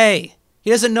to say? He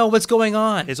doesn't know what's going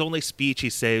on. His only speech he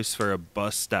saves for a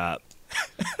bus stop.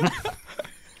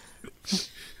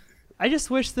 I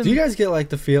just wish Do you guys get, like,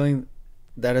 the feeling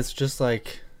that it's just,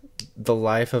 like, the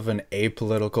life of an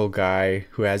apolitical guy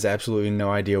who has absolutely no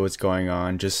idea what's going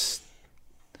on, just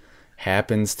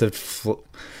happens to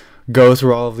go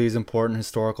through all of these important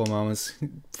historical moments?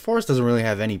 Forrest doesn't really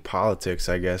have any politics,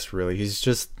 I guess, really. He's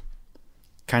just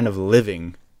kind of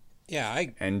living. Yeah,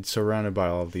 and surrounded by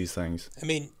all of these things. I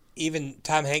mean, even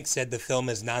Tom Hanks said the film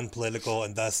is non-political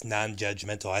and thus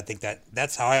non-judgmental. I think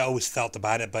that's how I always felt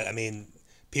about it. But, I mean,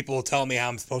 people will tell me how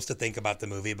I'm supposed to think about the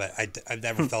movie, but I've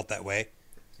never felt that way.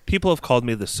 People have called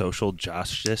me the social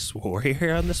justice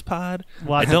warrior on this pod.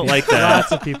 I don't like that.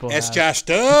 Lots of people It's have. Josh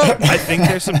up. I think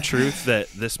there's some truth that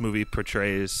this movie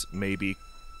portrays maybe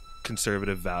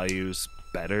conservative values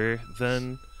better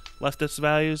than leftist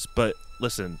values. But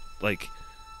listen, like,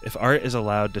 if art is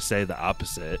allowed to say the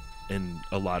opposite in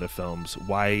a lot of films,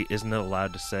 why isn't it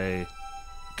allowed to say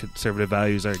conservative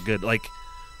values are good? Like,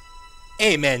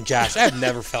 Amen, Josh. I've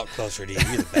never felt closer to you.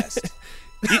 You're the best.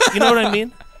 you know what I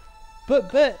mean?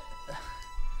 But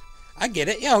I get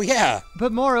it. Oh, yeah.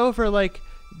 But moreover, like,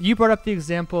 you brought up the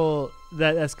example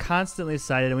that's constantly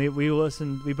cited, and we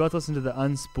both listened to the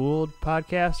Unspooled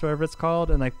podcast, or whatever it's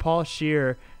called, and like Paul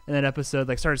Scheer in that episode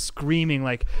like started screaming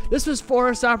like, this was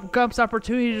Forrest Gump's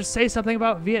opportunity to say something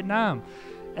about Vietnam.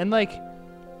 And like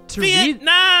to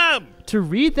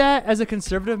read that as a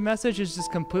conservative message is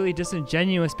just completely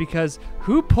disingenuous, because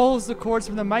who pulls the cords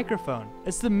from the microphone?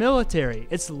 It's the military.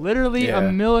 It's literally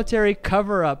a military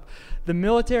cover-up. The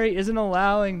military isn't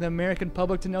allowing the American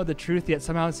public to know the truth, yet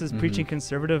somehow this is preaching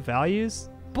conservative values.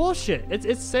 Bullshit.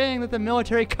 It's saying that the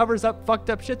military covers up fucked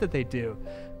up shit that they do.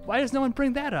 Why does no one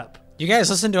bring that up? You guys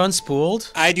listen to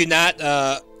Unspooled? I do not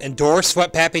endorse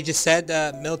what Pappy just said,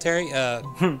 military.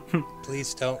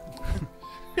 Please don't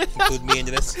include me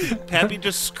into this. Pappy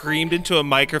just screamed into a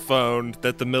microphone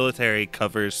that the military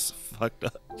covers fucked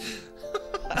up.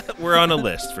 We're on a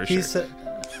list for sure.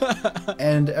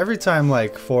 And every time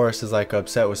like Forrest is like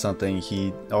upset with something,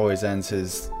 he always ends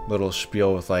his little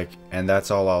spiel with like, and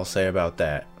that's all I'll say about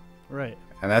that. Right.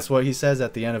 And that's what he says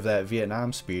at the end of that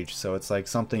Vietnam speech. So it's like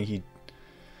something he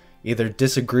either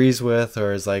disagrees with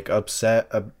or is like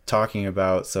upset talking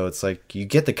about. So it's like you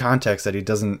get the context that he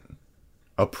doesn't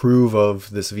approve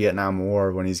of this Vietnam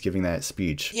War when he's giving that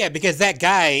speech. Yeah, because that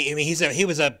guy, I mean, he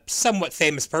was a somewhat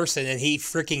famous person, and he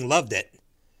freaking loved it.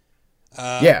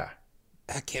 Yeah.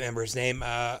 I can't remember his name.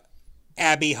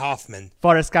 Abby Hoffman.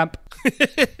 Forrest Gump. What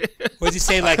did he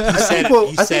say? Like you I said,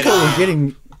 think what we're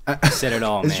getting said it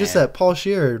all, It's man. just that Paul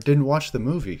Scheer didn't watch the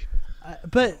movie.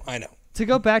 But I know. To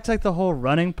go back to like the whole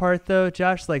running part though,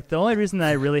 Josh, like the only reason that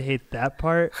I really hate that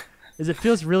part is it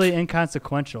feels really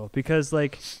inconsequential because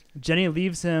like Jenny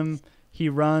leaves him, he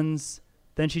runs,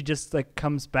 then she just like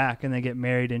comes back and they get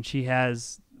married and she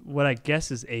has what I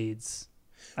guess is AIDS.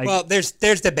 Well, there's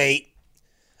debate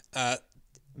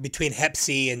between Hep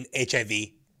C and HIV.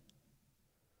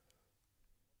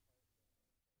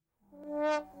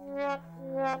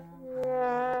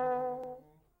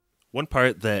 One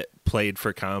part that played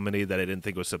for comedy that I didn't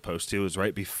think was supposed to was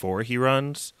right before he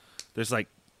runs. There's like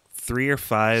 3 or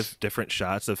 5 different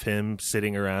shots of him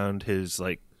sitting around his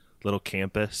like little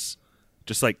campus,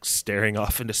 just like staring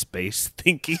off into space,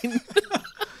 thinking.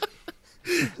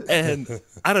 And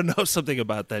I don't know, something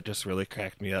about that just really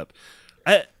cracked me up.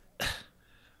 I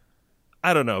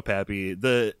don't know, Pappy.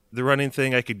 The running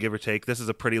thing I could give or take. This is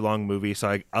a pretty long movie,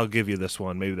 so I'll give you this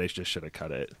one. Maybe they just should have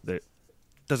cut it. It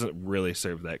doesn't really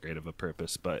serve that great of a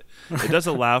purpose, but it does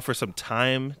allow for some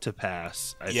time to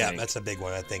pass, I think. That's a big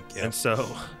one, I think. Yeah. And so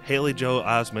Haley Joel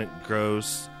Osment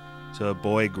grows to a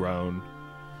boy grown,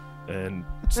 and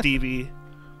Stevie,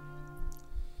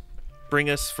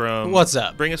 What's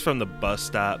up? Bring us from the bus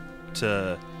stop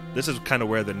to this is kind of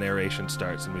where the narration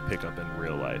starts, and we pick up in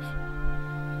real life.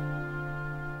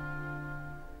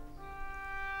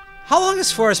 How long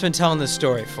has Forrest been telling this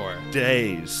story for?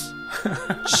 Days.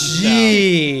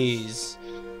 Jeez.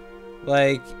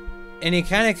 Like, and he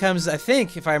kind of comes, I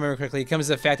think, if I remember correctly, he comes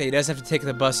to the fact that he doesn't have to take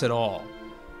the bus at all.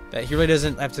 That he really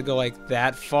doesn't have to go, like,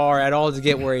 that far at all to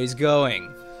get where he's going.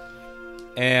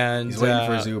 And he's waiting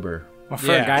for his Uber. Well,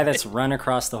 for a guy that's run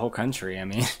across the whole country, I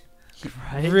mean.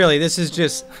 Right? Really, this is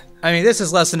just, I mean, this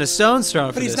is less than a stone's throw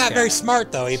for But he's this not guy. very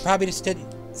smart, though. He probably just didn't.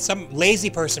 Some lazy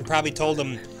person probably told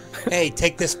him, hey,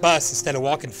 take this bus instead of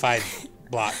walking 5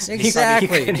 blocks.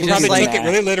 Exactly. He probably took it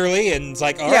really literally and was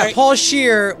like, all right. Paul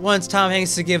Scheer wants Tom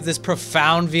Hanks to give this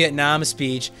profound Vietnam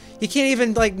speech. He can't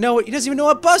even, like, know it. He doesn't even know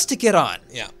what bus to get on.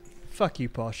 Yeah. Fuck you,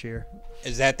 Paul Scheer.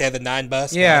 Is that the 9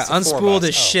 bus? Yeah, No, that's the 4 unspooled bus.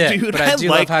 as shit. Dude, but I do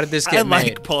love how did this get I made.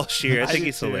 like Paul Scheer. I think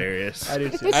he's too. hilarious. I do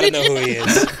too. I don't know who he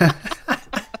is.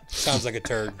 Sounds like a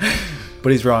turd.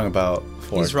 But he's wrong about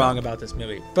Forrest. He's wrong about this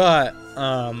movie. But,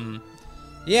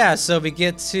 yeah, so we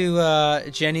get to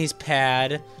Jenny's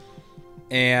pad,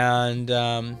 and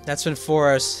that's when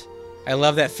Forrest, I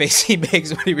love that face he makes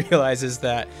when he realizes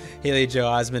that Haley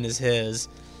Joel Osment is his.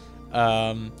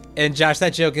 And Josh,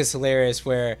 that joke is hilarious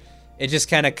where it just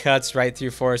kind of cuts right through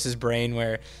Forrest's brain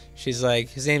where she's like,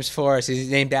 his name's Forrest,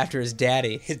 he's named after his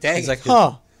daddy. His daddy. He's like,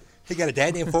 huh. He got a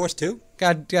dad named Forrest, too?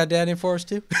 Got a dad named Forrest,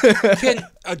 too?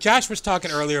 Josh was talking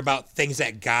earlier about things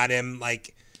that got him.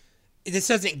 Like, this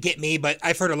doesn't get me, but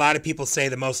I've heard a lot of people say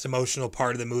the most emotional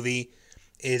part of the movie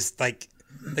is like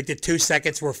the 2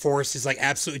 seconds where Forrest is like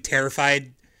absolutely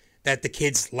terrified that the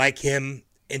kids like him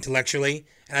intellectually,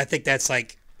 and I think that's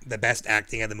like the best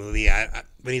acting of the movie.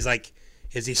 When he's like,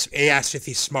 he asks if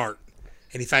he's smart,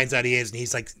 and he finds out he is, and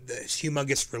he's like, the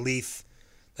humongous relief,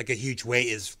 like a huge weight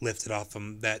is lifted off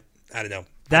him. That I don't know.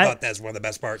 I thought that was one of the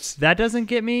best parts. That doesn't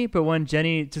get me, but when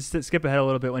Jenny, just to skip ahead a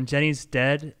little bit, when Jenny's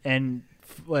dead and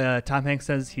Tom Hanks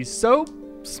says he's so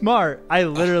smart, I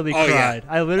literally cried.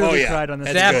 Yeah. I literally cried on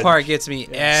this. That good. part gets me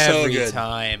every So good.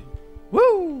 time.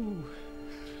 Woo!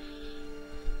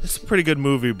 It's a pretty good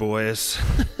movie, boys.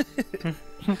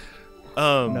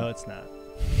 No, it's not.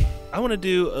 I want to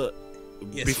do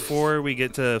Yes, before we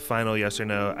get to final yes or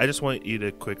no. I just want you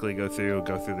to quickly go through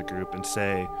the group and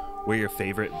say where your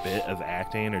favorite bit of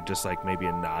acting, or just like maybe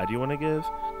a nod you want to give.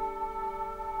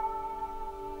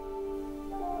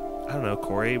 I don't know,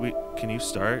 Corey. Can you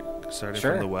starting Sure.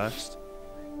 from the West?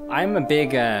 I'm a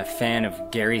big fan of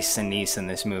Gary Sinise in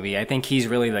this movie. I think he's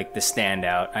really like the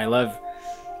standout. I love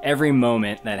every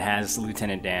moment that has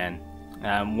Lieutenant Dan.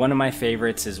 One of my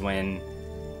favorites is when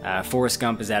Forrest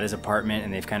Gump is at his apartment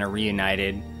and they've kind of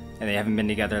reunited and they haven't been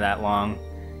together that long.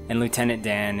 And Lieutenant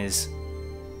Dan is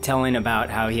telling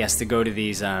about how he has to go to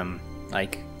these,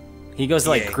 he goes to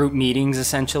like group meetings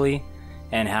essentially,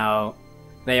 and how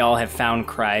they all have found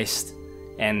Christ.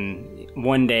 And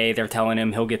one day they're telling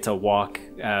him he'll get to walk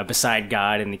beside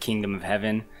God in the kingdom of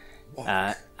heaven.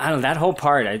 I don't know, that whole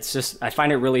part, it's just, I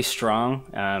find it really strong.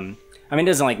 I mean,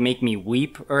 it doesn't like make me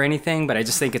weep or anything, but I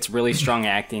just think it's really strong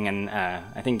acting, and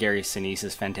I think Gary Sinise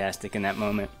is fantastic in that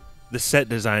moment. The set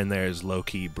design there is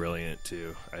low-key brilliant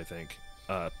too, I think.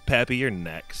 Pappy, you're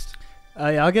next.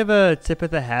 I'll give a tip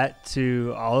of the hat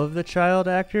to all of the child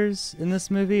actors in this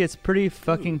movie. It's pretty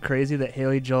fucking crazy that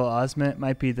Haley Joel Osment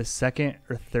might be the second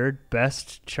or third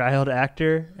best child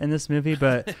actor in this movie,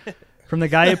 but From the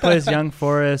guy who plays young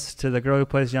Forrest to the girl who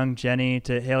plays young Jenny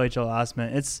to Haley Joel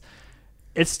Osment,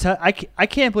 it's I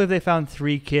can't believe they found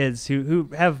 3 kids who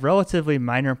have relatively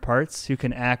minor parts who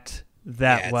can act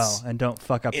that well and don't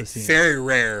fuck up the scene. It's very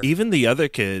rare. Even the other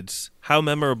kids, how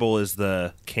memorable is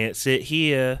the "can't sit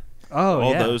here"? Oh,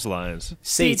 all those lines.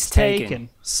 Seats taken.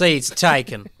 Seats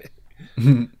taken.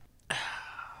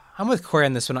 I'm with Corey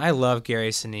on this one. I love Gary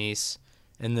Sinise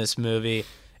in this movie,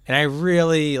 and I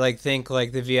really think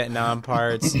the Vietnam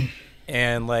parts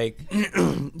and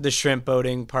the shrimp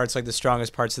boating parts the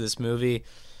strongest parts of this movie.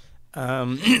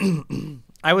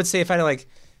 I would say if I had to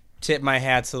tip my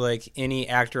hat to any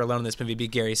actor alone in this movie, it'd be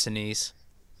Gary Sinise.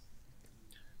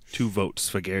 2 votes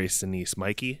for Gary Sinise.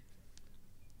 Mikey?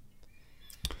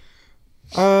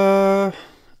 I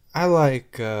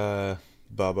like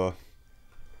Bubba.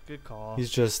 Good call. He's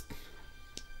just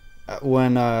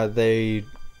when they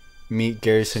meet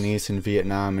Gary Sinise in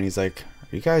Vietnam, and he's like,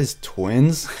 "Are you guys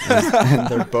twins?" And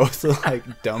they're both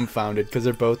dumbfounded because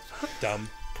they're both dumb,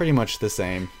 pretty much the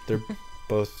same. They're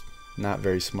both not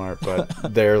very smart,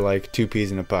 but they're 2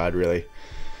 peas in a pod, really.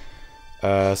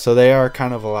 So they are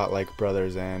kind of a lot like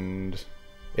brothers, and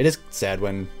it is sad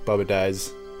when Bubba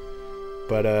dies,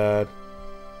 but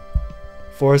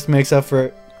Forrest makes up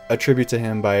for a tribute to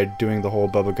him by doing the whole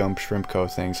Bubba Gump Shrimp Co.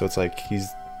 thing, so it's he's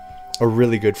a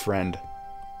really good friend.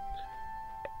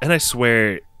 And I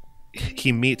swear,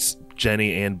 he meets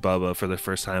Jenny and Bubba for the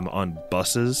first time on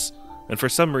buses, and for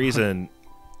some reason,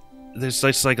 there's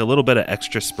just a little bit of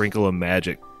extra sprinkle of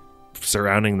magic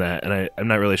surrounding that, and I'm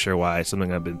not really sure why.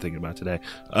 Something I've been thinking about today.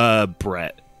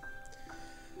 Brett.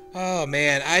 Oh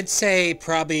man, I'd say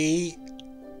probably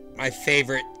my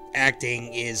favorite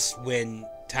acting is when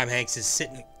Tom Hanks is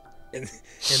sitting in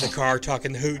the car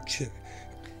talking hooch.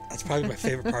 That's probably my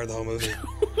favorite part of the whole movie.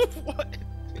 What?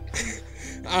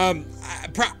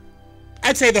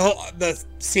 I'd say the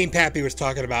scene Pappy was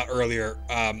talking about earlier,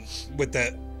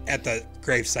 at the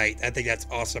gravesite. I think that's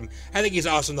awesome. I think he's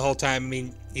awesome the whole time. I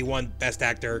mean, he won Best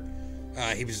Actor.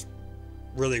 He was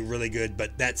really, really good.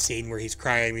 But that scene where he's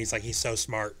crying, he's so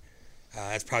smart.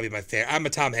 That's probably my favorite. I'm a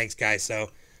Tom Hanks guy, so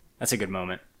that's a good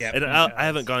moment. Yeah, and I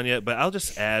haven't gone yet, but I'll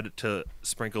just add to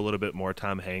sprinkle a little bit more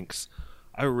Tom Hanks.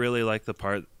 I really like the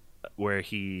part where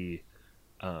he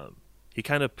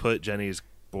kind of put Jenny's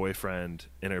boyfriend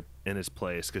in his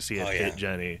place because he had hit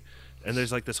Jenny, and there's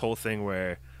this whole thing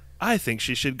where I think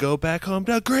she should go back home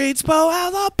to Greensboro,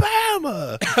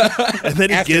 Alabama. And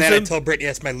then I told Brittany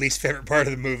that's my least favorite part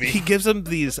of the movie. He gives him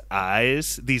these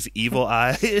eyes, these evil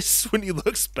eyes when he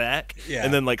looks back,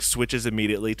 and then switches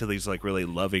immediately to these really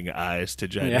loving eyes to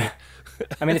Jenny. Yeah.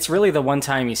 I mean, it's really the one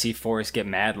time you see Forrest get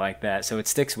mad like that, so it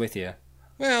sticks with you.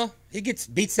 Well, he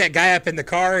beats that guy up in the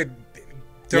car,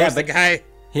 throws the guy.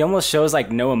 He almost shows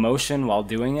no emotion while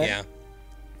doing it. Yeah.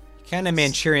 Kind of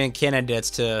Manchurian candidates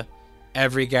to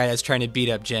every guy that's trying to beat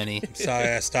up Jenny. Sorry,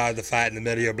 I started the fight in the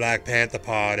middle of your Black Panther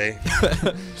party.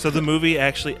 So the movie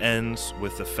actually ends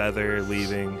with the feather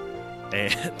leaving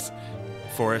and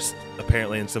Forrest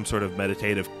apparently in some sort of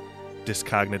meditative,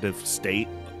 discognitive state,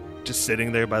 just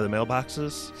sitting there by the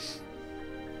mailboxes.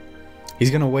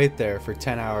 He's going to wait there for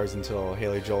 10 hours until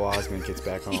Haley Joel Osment gets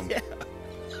back home.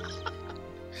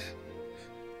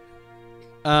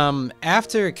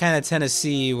 After kind of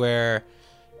Tennessee, where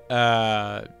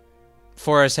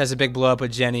Forrest has a big blow up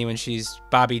with Jenny when she's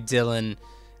Bobby Dylan,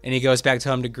 and he goes back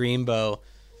home to Greenbow,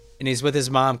 and he's with his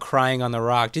mom crying on the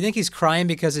rock. Do you think he's crying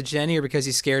because of Jenny or because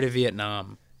he's scared of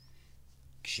Vietnam?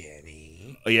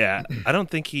 Jenny. Yeah, I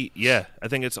don't think I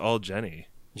think it's all Jenny.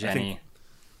 Jenny.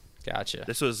 Gotcha.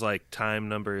 This was time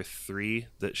number 3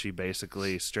 that she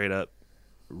basically straight up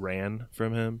ran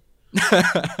from him.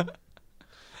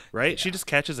 Right? Yeah. She just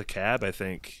catches a cab, I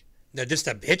think. No, just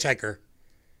a hitchhiker.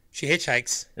 She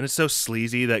hitchhikes. And it's so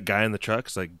sleazy, that guy in the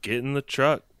truck's get in the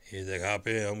truck. He's like, hop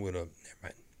in, I'm gonna... Never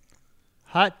mind.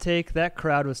 Hot take, that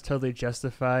crowd was totally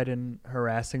justified in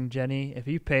harassing Jenny. If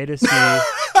you pay to see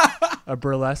a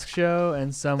burlesque show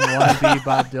and some wannabe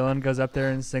Bob Dylan goes up there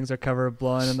and sings a cover of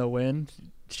Blowing in the Wind,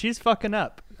 she's fucking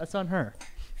up. That's on her.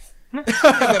 You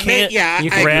can't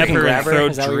grab her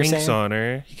and throw drinks on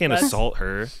her. You can't assault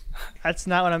her. That's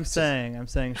not what I'm saying. I'm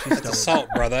saying she's That's assault,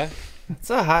 brother. It's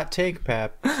a hot take,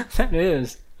 Pap. That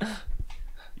is.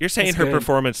 You're saying That's her good.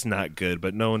 performance not good,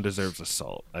 but no one deserves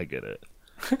assault. I get it.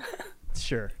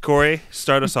 Sure. Corey,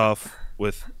 start us off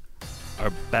with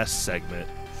our best segment,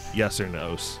 yes or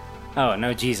no's. Oh,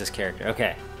 no Jesus character.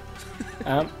 Okay.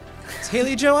 It's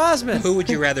Haley Joel Osment. Who would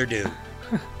you rather do?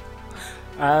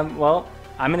 Well,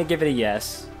 I'm going to give it a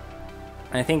yes.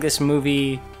 I think this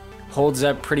movie holds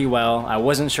up pretty well. I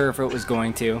wasn't sure if it was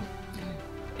going to.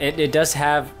 It does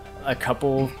have a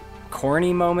couple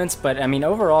corny moments, but I mean,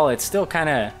 overall, it's still kind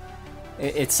of,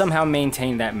 it somehow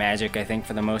maintained that magic, I think,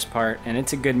 for the most part, and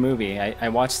it's a good movie. I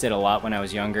watched it a lot when I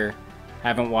was younger.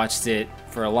 Haven't watched it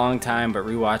for a long time, but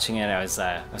rewatching it, I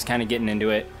was kind of getting into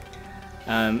it.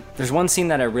 There's one scene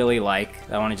that I really like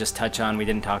that I want to just touch on. We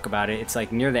didn't talk about it. It's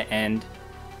like near the end.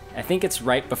 I think it's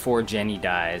right before Jenny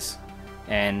dies,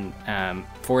 and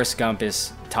Forrest Gump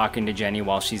is talking to Jenny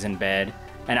while she's in bed.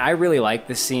 And I really like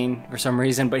this scene for some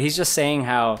reason, but he's just saying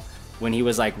how when he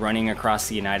was like running across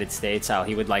the United States, how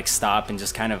he would like stop and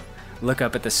just kind of look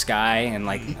up at the sky and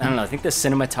like, I don't know, I think the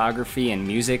cinematography and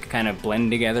music kind of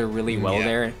blend together really well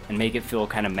there and make it feel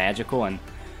kind of magical. And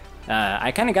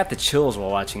I kind of got the chills while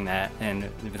watching that. And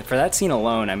for that scene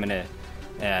alone, I'm going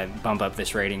to bump up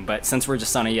this rating. But since we're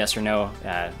just on a yes or no,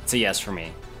 it's a yes for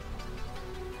me.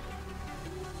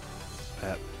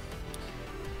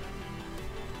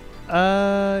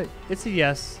 It's a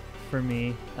yes for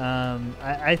me.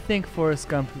 I think Forrest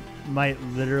Gump might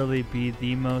literally be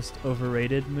the most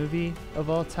overrated movie of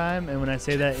all time. And when I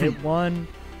say that, it won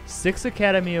 6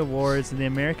 Academy Awards, and the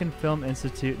American Film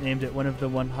Institute named it one of the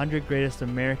 100 greatest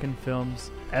American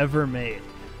films ever made.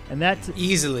 And that to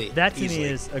me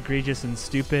is egregious and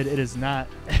stupid. It is not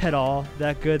at all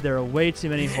that good. There are way too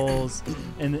many holes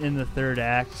in the third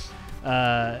act.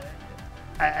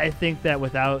 I think that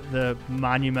without the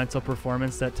monumental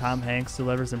performance that Tom Hanks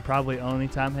delivers, and probably only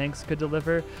Tom Hanks could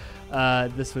deliver,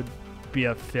 this would be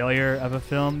a failure of a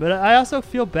film. But I also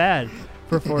feel bad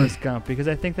for Forrest Gump, because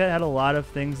I think that had a lot of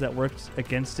things that worked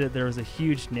against it. There was a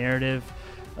huge narrative,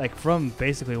 like from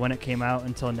basically when it came out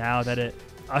until now, that it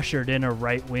ushered in a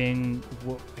right-wing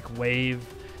wave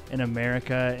in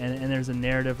America, and there's a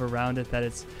narrative around it that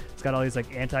it's got all these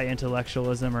like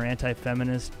anti-intellectualism or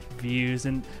anti-feminist views,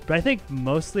 but I think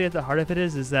mostly at the heart of it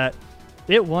is that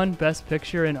it won Best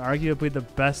Picture in arguably the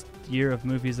best year of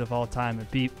movies of all time. It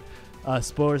beat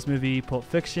Spoilers movie Pulp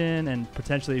Fiction and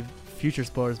potentially future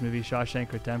Spoilers movie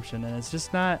Shawshank Redemption, and it's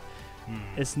just not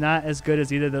it's not as good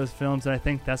as either of those films, and I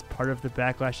think that's part of the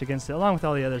backlash against it, along with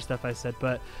all the other stuff I said.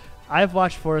 But I've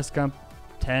watched Forrest Gump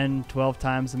 10, 12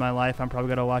 times in my life. I'm probably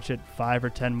going to watch it 5 or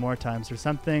 10 more times or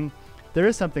something. There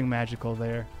is something magical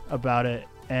there about it,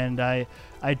 and I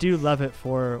do love it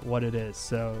for what it is.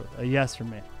 So a yes for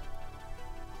me.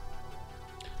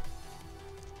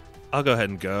 I'll go ahead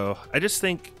and go. I just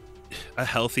think a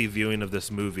healthy viewing of this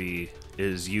movie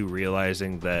is you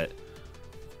realizing that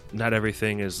not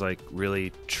everything is like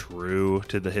really true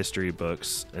to the history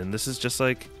books, and this is just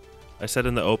like I said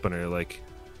in the opener, like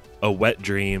a wet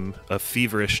dream, a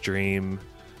feverish dream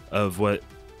of what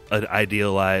an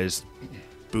idealized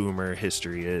boomer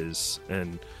history is.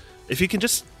 And if you can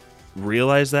just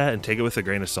realize that and take it with a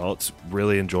grain of salt, it's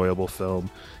really enjoyable film.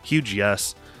 Huge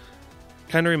yes.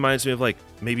 Kind of reminds me of like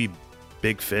maybe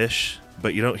Big Fish,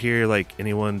 but you don't hear like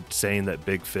anyone saying that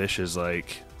Big Fish is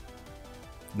like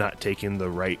not taking the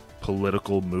right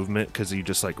political movement, because you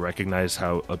just like recognize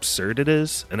how absurd it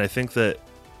is. And I think that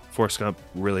Forrest Gump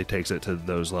really takes it to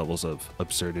those levels of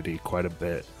absurdity quite a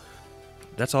bit.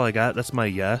 That's all I got. That's my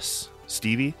yes.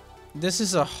 Stevie? This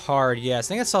is a hard yes. I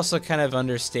think it's also kind of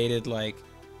understated, like,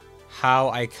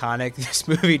 how iconic this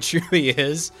movie truly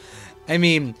is. I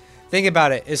mean, think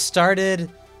about it. It started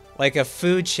like a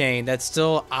food chain that's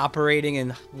still operating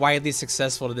and widely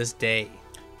successful to this day.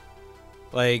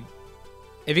 Like,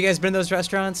 have you guys been to those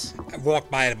restaurants? I've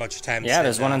walked by it a bunch of times. Yeah,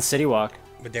 there's one on City Walk.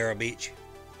 Madero Beach.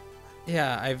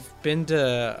 Yeah, I've been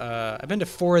to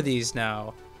 4 of these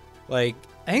now. Like,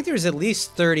 I think there's at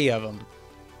least 30 of them.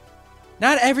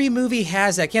 Not every movie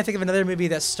has that. I can't think of another movie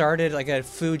that started like a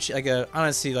food,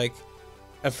 honestly, like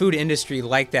a food industry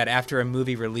like that after a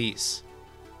movie release.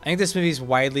 I think this movie's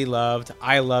widely loved.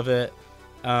 I love it.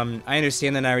 I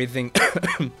understand that not everything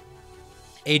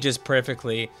ages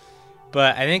perfectly,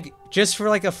 but I think just for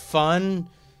like a fun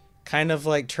kind of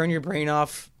like turn your brain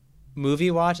off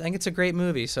movie watch, I think it's a great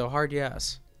movie. So hard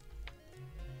yes.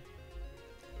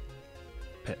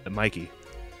 Mikey.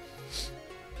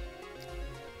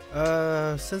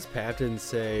 Since Pat didn't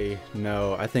say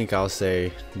no, I think I'll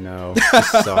say no.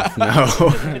 Just soft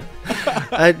no.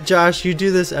 Josh, you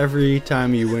do this every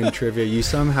time you win trivia. You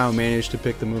somehow manage to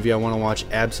pick the movie I want to watch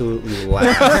absolutely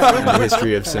last in the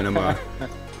history of cinema.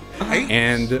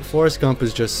 And Forrest Gump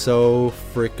is just so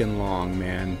freaking long,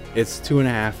 man. It's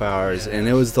 2.5 hours, and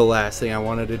it was the last thing I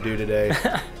wanted to do today.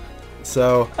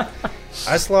 So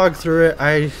I slogged through it.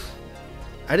 I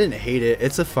didn't hate it.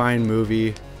 It's a fine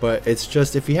movie. But it's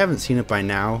just, if you haven't seen it by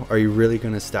now, are you really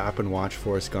going to stop and watch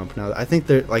Forrest Gump now? I think,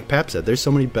 like Pap said, there's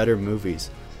so many better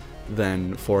movies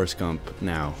than Forrest Gump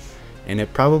now. And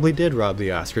it probably did rob the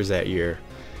Oscars that year.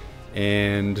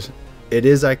 And it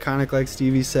is iconic, like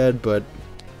Stevie said, but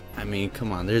I mean,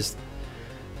 come on, there's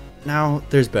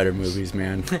better movies,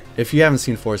 man. If you haven't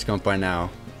seen Forrest Gump by now,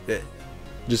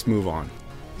 just move on.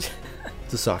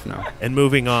 It's a soft no. And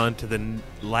moving on to the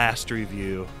last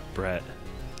review, Brett.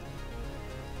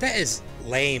 That is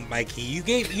lame, Mikey. You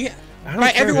gave I don't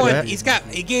right, care everyone. that.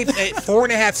 He gave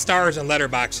 4.5 stars on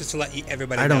Letterboxd just to let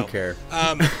everybody know. I don't care.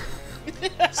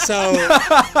 So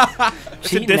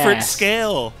It's a different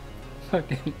scale.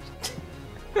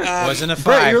 Wasn't a 5.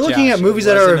 Brett, you're looking Josh. at movies It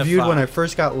that I wasn't a reviewed 5. when I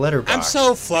first got Letterboxd. I'm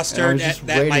so flustered was at just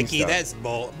that, rating Mikey. stuff. That's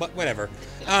bull. But whatever.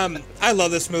 I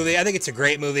love this movie. I think it's a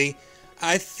great movie.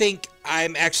 I think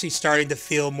I'm actually starting to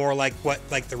feel more like what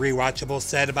the Rewatchable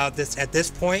said about this at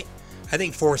this point. I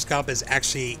think Forrest Gump is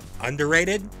actually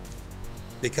underrated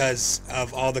because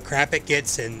of all the crap it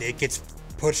gets, and it gets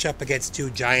pushed up against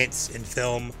two giants in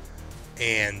film,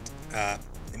 and I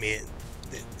mean,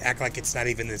 act like it's not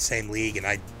even in the same league, and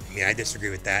I disagree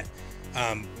with that.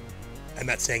 I'm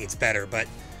not saying it's better, but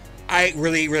I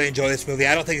really, really enjoy this movie.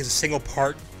 I don't think there's a single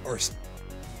part or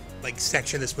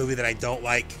section of this movie that I don't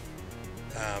like.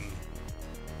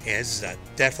 And this is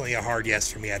definitely a hard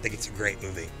yes for me. I think it's a great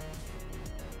movie.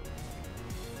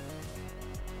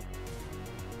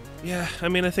 Yeah, I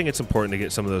mean, I think it's important to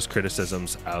get some of those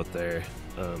criticisms out there.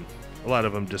 A lot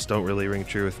of them just don't really ring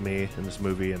true with me in this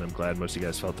movie, and I'm glad most of you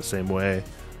guys felt the same way.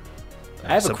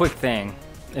 I have a quick thing,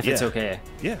 if it's Yeah. okay.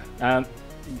 Yeah.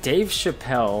 Dave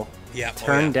Chappelle Yeah.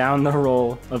 turned down the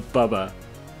role of Bubba.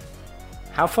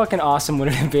 How fucking awesome would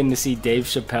it have been to see Dave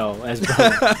Chappelle as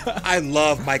Bubba? I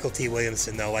love Michael T.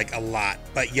 Williamson, though, a lot.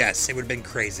 But yes, it would have been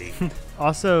crazy.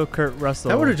 Also, Kurt Russell.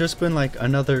 That would have just been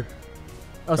another.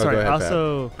 Oh, sorry. go ahead,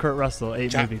 Also, Kurt Russell,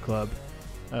 8 John- Movie Club.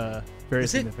 Very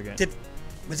Was it- significant.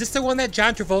 Was this the one that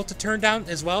John Travolta turned down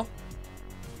as well?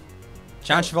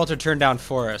 John Travolta turned down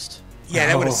Forrest. Yeah,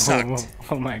 that would have sucked.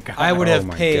 Oh my god. I would have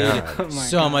my paid God. Oh my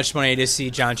so God. much money to see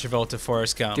John Travolta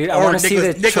Forrest Gump. Dude, I Or want to see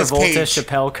the Nicolas Travolta Cage.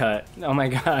 Chappelle cut. Oh my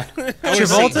god.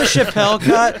 Travolta Chappelle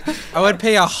cut, I would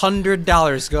pay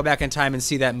 $100 to go back in time and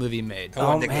see that movie made. I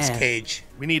want Oh, Nicolas man. Cage.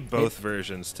 We need both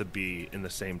versions to be in the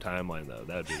same timeline, though.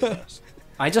 That would be the best.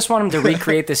 I just want him to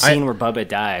recreate the scene where Bubba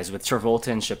dies with Travolta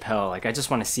and Chappelle. I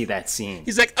just want to see that scene.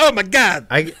 He's like, oh my god.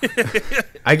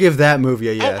 I give that movie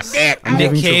a yes. yeah. I'm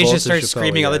Nick giving Cage Travolta just started Chappelle a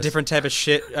screaming all the yes. different type of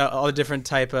shit, all the different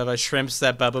type of shrimps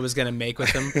that Bubba was gonna make with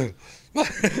him.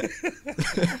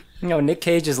 No, Nick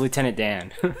Cage is Lieutenant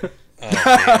Dan.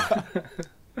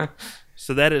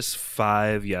 So that is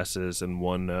 5 yeses and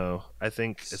 1 no. I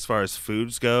think as far as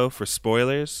foods go, for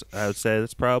spoilers, I would say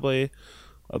that's probably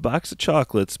a box of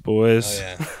chocolates, boys.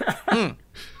 Oh, yeah.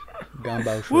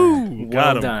 Gumbo shrimp. Woo! Got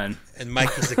Well 'em. done. And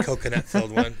Mikey's the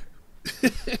coconut-filled one.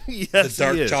 Yes, The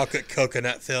dark he is. chocolate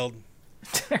coconut-filled.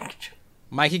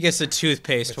 Mikey gets the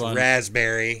toothpaste With one.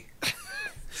 raspberry.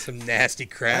 Some nasty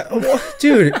crap.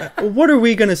 Dude, what are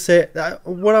we gonna say?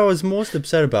 What I was most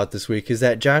upset about this week is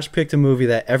that Josh picked a movie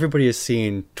that everybody has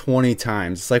seen 20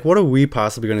 times. It's like, what are we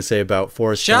possibly gonna say about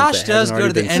Forrest Gump? Josh that does hasn't go to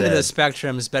already the been end of the said?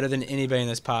 spectrum is better than anybody in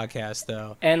this podcast,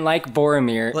 though. And like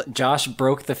Boromir, Josh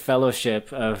broke the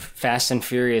fellowship of Fast and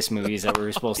Furious movies that we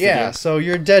were supposed to Yeah, do. so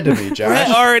you're dead to me, Josh.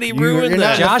 I already ruined you're that.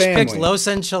 not in the Josh picked family. Los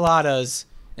Enchiladas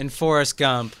and Forrest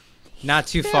Gump, not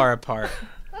too far apart.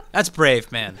 That's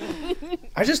brave, man.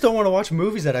 I just don't want to watch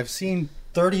movies that I've seen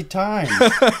 30 times.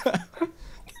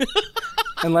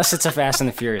 Unless it's a Fast and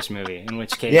the Furious movie, in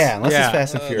which case... Yeah, unless Yeah. it's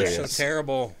Fast and Oh, Furious. they're so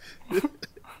terrible. A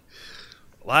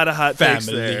lot of hot takes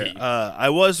Family. there. I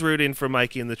was rooting for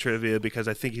Mikey in the trivia because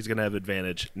I think he's going to have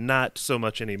advantage. Not so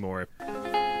much anymore.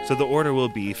 So the order will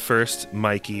be first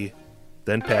Mikey,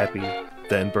 then Pappy,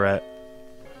 then Brett,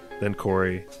 then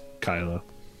Corey, Kylo,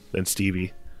 then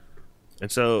Stevie. And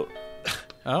so,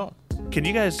 Oh. can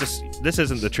you guys just, this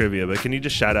isn't the trivia, but can you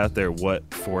just shout out there what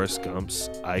Forrest Gump's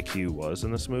IQ was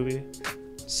in this movie?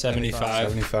 75.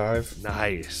 75.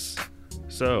 Nice.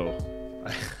 So,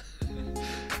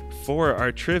 for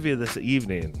our trivia this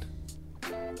evening,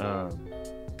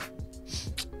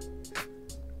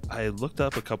 I looked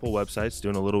up a couple websites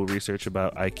doing a little research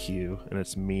about IQ and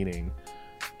its meaning.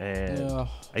 And Ugh.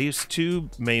 I used 2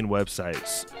 main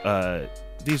websites.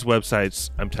 These websites,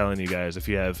 I'm telling you guys, if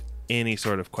you have any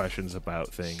sort of questions about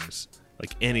things,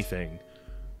 like anything,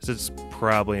 this is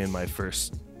probably in my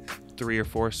first 3 or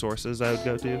 4 sources I would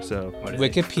go to. So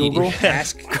Wikipedia.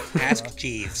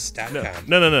 AskJeeves.com.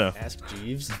 No. Ask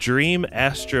Jeeves.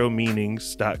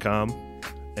 DreamAstroMeanings.com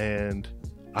and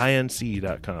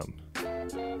INC.com.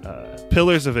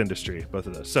 Pillars of Industry, both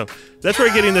of those. So that's where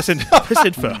we're getting this info.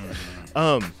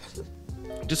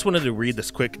 Just wanted to read this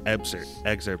quick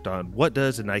excerpt on what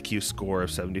does an IQ score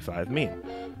of 75 mean.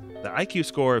 The IQ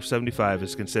score of 75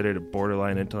 is considered a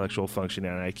borderline intellectual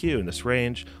functioning on IQ. In this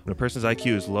range, when a person's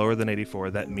IQ is lower than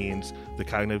 84, that means the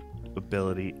cognitive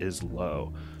ability is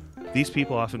low. These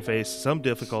people often face some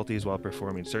difficulties while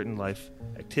performing certain life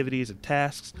activities and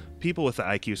tasks. People with the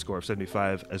IQ score of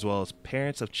 75, as well as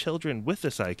parents of children with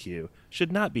this IQ,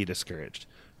 should not be discouraged.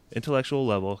 Intellectual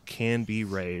level can be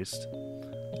raised.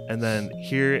 And then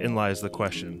herein lies the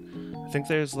question. I think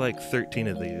there's like 13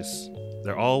 of these.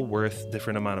 They're all worth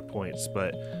different amount of points,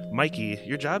 but Mikey,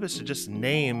 your job is to just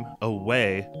name a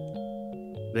way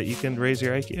that you can raise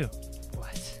your IQ.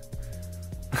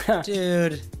 What?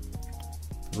 Dude.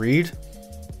 Read?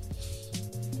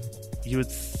 You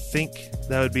would think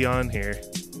that would be on here,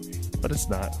 but it's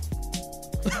not.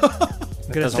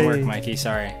 That doesn't work, Mikey.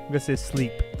 Sorry. I'm gonna say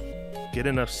sleep. Get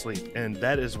enough sleep, and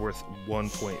that is worth 1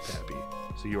 point, Pappy.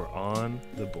 So you are on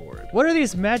the board. What are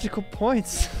these magical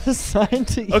points assigned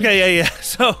to you? Okay, yeah.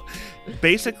 So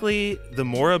basically, the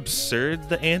more absurd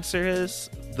the answer is,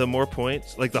 the more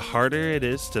points. Like, the harder it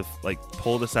is to like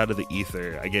pull this out of the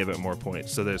ether, I gave it more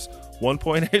points. So there's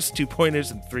 1-pointers,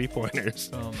 2-pointers, and 3-pointers.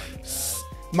 Oh my god.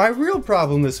 My real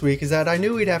problem this week is that I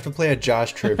knew we'd have to play a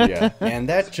Josh trivia, and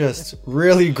that just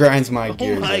really grinds my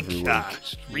gears Oh my every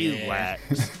gosh. week.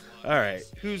 Relax. All right,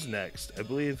 who's next? I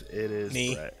believe it is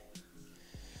Me. Brett.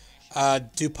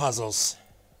 Do puzzles.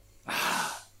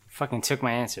 Fucking took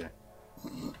my answer.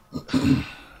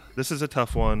 This is a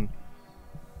tough one.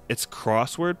 It's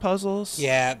crossword puzzles.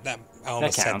 Yeah, I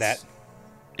almost That said counts. that.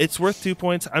 It's worth 2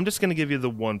 points. I'm just going to give you the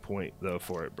 1 point, though,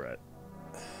 for it, Brett.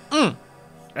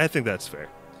 I think that's fair.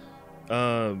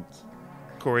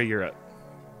 Corey, you're up.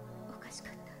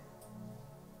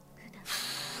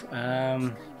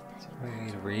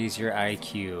 Raise your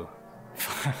IQ.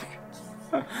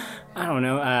 I don't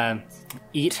know.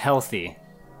 Eat healthy.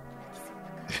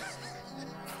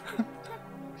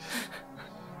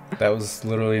 That was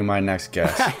literally my next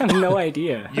guess. I have no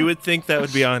idea. You would think that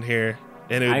would be on here,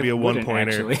 and it would I be a wouldn't,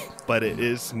 1-pointer, actually. but it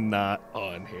is not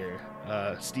on here.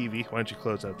 Stevie, why don't you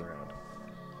close out the round?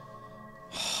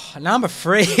 Now I'm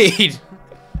afraid.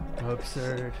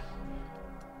 Absurd.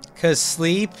 Because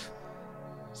sleep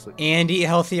and eat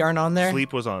healthy aren't on there?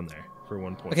 Sleep was on there for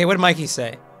 1 point. Okay, what did Mikey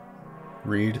say?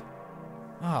 Read?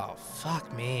 Oh,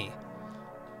 fuck me.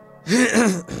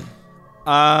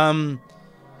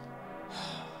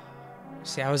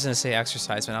 See, I was going to say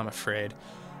exercise, but I'm afraid.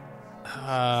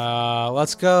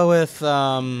 Let's go with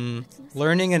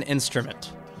learning an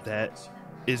instrument. That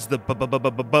is the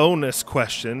bonus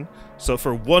question. So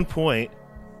for 1 point,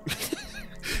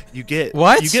 you get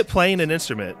What? You get playing an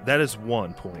instrument. That is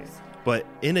 1 point. But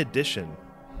in addition,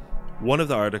 one of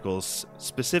the articles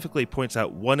specifically points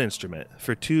out one instrument.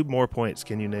 For 2 more points,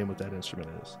 can you name what that instrument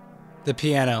is? The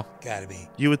piano. Gotta be.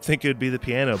 You would think it would be the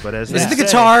piano, but as Is it they the say-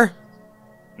 guitar?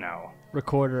 No.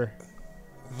 Recorder.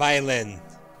 Violin.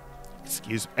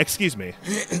 Excuse me.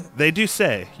 They do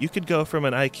say you could go from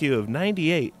an IQ of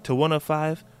 98 to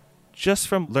 105 just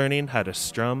from learning how to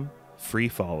strum Free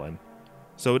Fallin'.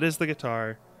 So it is the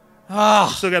guitar.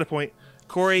 Ah. Still got a point.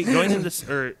 Corey, going into this,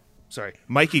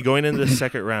 Mikey, going into the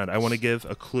second round, I want to give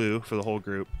a clue for the whole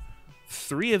group.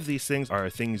 3 of these things are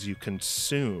things you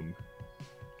consume.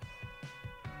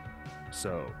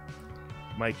 So,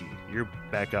 Mikey, you're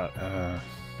back up.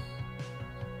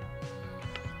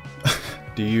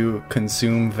 Do you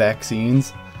consume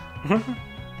vaccines?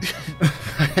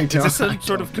 Is this some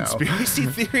sort of conspiracy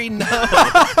theory? No.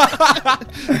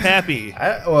 Happy.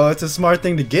 Well, it's a smart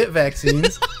thing to get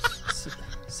vaccines.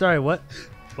 Sorry, what?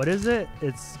 What is it? Can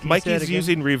you say it Mikey's again?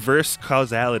 using reverse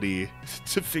causality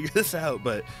to figure this out,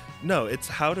 but no, it's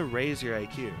how to raise your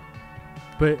IQ.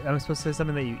 But I'm supposed to say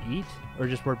something that you eat, or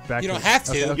just work back? You don't have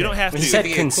to. You don't have You to. said Give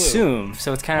me a clue. consume,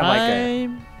 so it's kind of like a.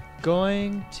 I'm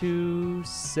going to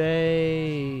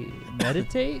say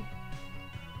meditate.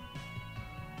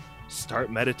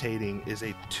 Start meditating is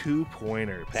a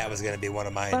 2-pointer. That was gonna be one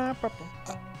of mine.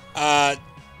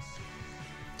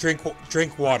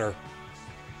 Drink water.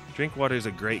 Drink water is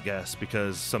a great guess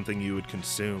because something you would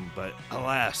consume, but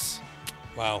alas,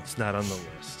 Wow. it's not on the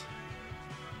list.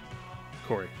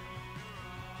 Corey.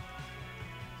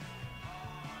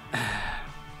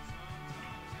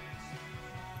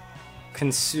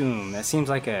 Consume. That seems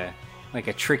like a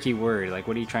tricky word. Like,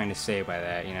 what are you trying to say by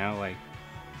that? You know, like.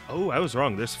 Oh, I was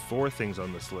wrong. There's 4 things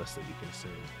on this list that you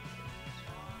consume.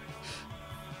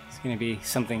 It's gonna be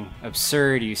something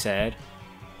absurd, you said.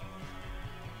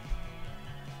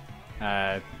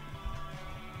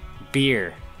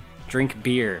 Beer. Drink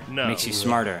beer. No. Makes you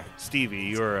smarter. Stevie,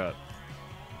 you're up.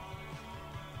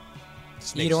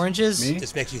 Just Eat makes- oranges? Me?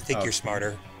 Just makes you think Oh. you're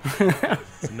smarter.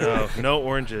 No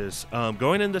oranges.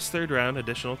 Going in this third round,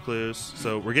 additional clues.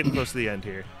 So we're getting close to the end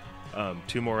here.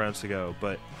 2 more rounds to go.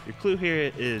 But your clue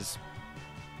here is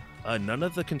none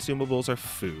of the consumables are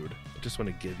food. I just want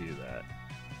to give you that.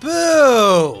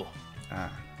 Boo!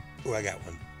 Ooh, I got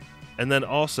one. And then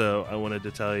also, I wanted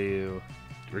to tell you,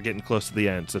 we're getting close to the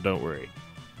end, so don't worry.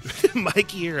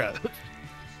 Mikey, you're up.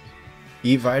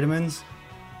 Eat vitamins?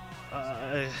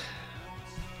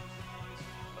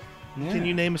 Can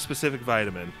you name a specific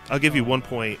vitamin? I'll give you 1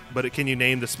 point, but can you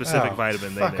name the specific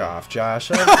vitamin they Fuck name? off, Josh.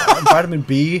 Vitamin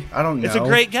B? I don't know. It's a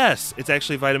great guess. It's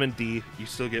actually vitamin D. You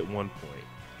still get 1 point.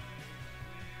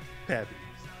 Pappy.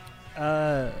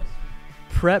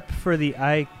 Prep for the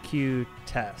IQ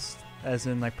test, as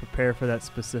in like prepare for that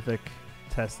specific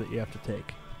test that you have to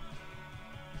take.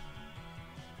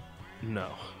 No.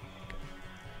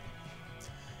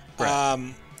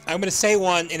 I'm going to say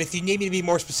one, and if you need me to be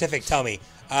more specific, tell me.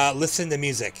 Listen to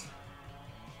music.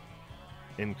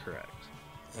 Incorrect.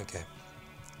 Okay.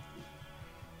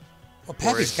 Well,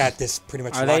 Pappy's got this pretty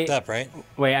much locked up, right?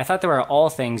 Wait, I thought there were all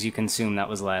things you consume that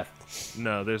was left.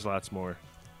 No, there's lots more.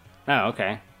 Oh,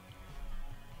 okay.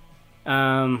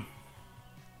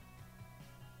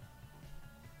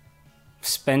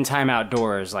 Spend time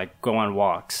outdoors, like go on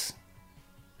walks.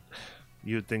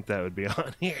 You would think that would be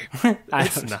on here.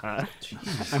 It's not.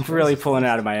 I'm really pulling it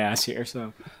out of my ass here,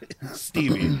 so.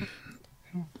 Stevie.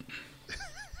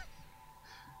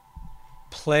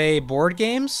 Play board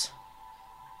games?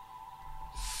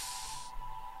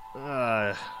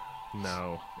 No,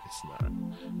 it's not.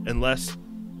 Unless...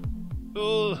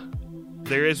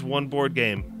 there is one board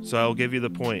game, so I'll give you the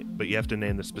point, but you have to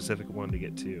name the specific one to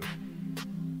get 2.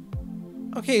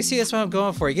 Okay, see, that's what I'm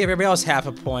going for. You gave everybody else half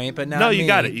a point, but not No, you me.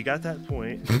 got it. You got that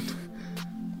point.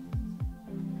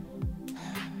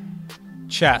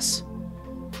 Chess.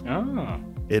 Oh.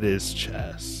 It is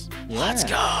chess. Yeah. Let's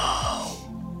go!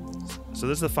 So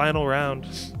this is the final round.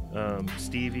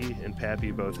 Stevie and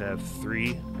Pappy both have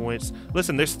 3 points.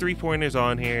 Listen, there's 3-pointers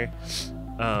on here.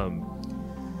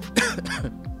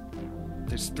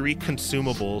 There's 3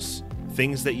 consumables,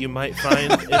 things that you might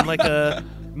find in like a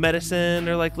medicine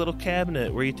or like little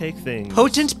cabinet where you take things.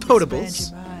 Potent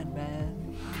potables.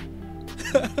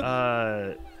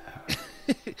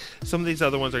 Some of these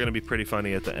other ones are going to be pretty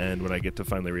funny at the end when I get to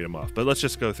finally read them off. But let's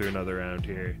just go through another round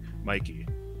here. Mikey.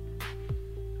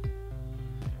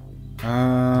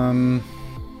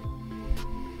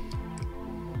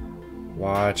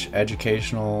 Watch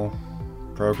educational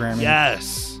programming.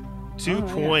 Yes. 2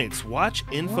 points. Watch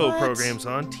info programs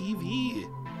on TV.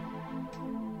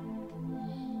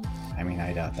 I mean,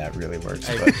 I doubt that really works.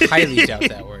 I But highly doubt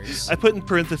that works. I put in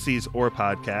parentheses or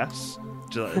podcasts,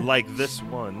 like this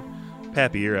one.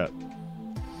 Pappy, you're up.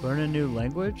 Learn a new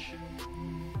language?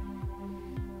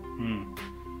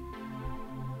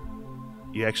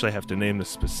 You actually have to name the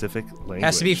specific language.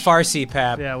 Has to be Farsi,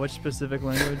 Pap. Yeah, which specific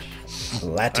language?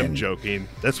 Latin. I'm joking.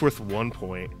 That's worth 1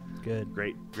 point. Good.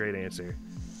 Great answer.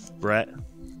 Brett?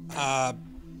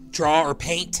 Draw or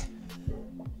paint.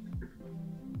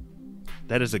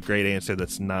 That is a great answer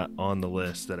that's not on the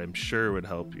list that I'm sure would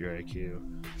help your IQ.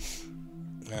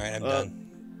 All right, I'm done.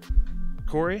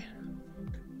 Corey?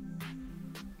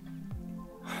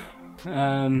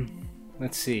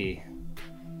 Let's see.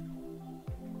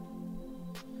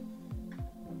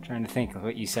 I'm trying to think of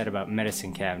what you said about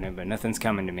medicine cabinet, but nothing's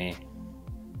coming to me.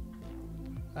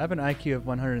 I have an IQ of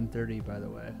 130, by the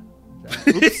way.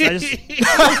 Oops, I just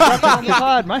dropped it on the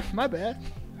pod. My bad.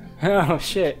 Oh,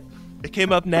 shit. It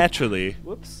came up naturally.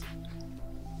 Whoops.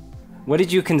 What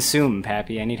did you consume,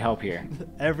 Pappy? I need help here.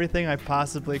 Everything I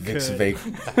possibly could. Vicks Vape.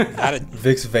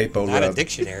 Vicks Vapo Not Rub. a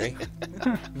dictionary.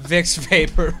 Vicks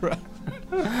Vapor Rub.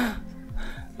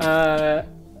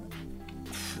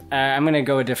 I'm going to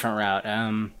go a different route.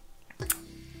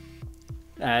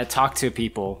 Talk to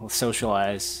people,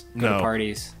 socialize, go to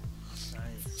parties,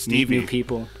 meet new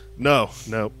people. No.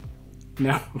 No?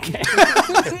 Okay.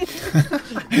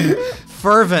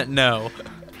 Fervent no.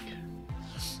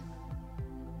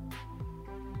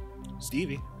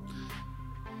 Stevie.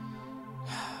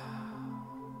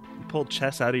 You pulled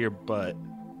chess out of your butt.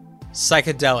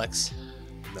 Psychedelics.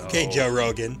 No. Okay, Joe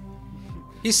Rogan.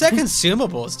 You said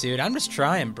consumables, dude. I'm just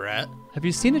trying, Brett. Have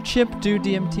you seen a chimp do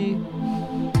DMT?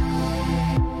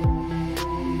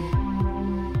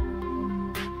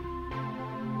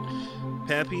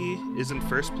 Pappy is in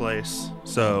first place,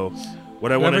 so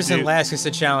what I want to Whoever's in do... last gets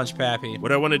to challenge Pappy.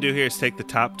 What I want to do here is take the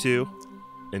top 2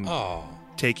 and Oh.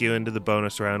 take you into the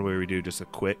bonus round where we do just a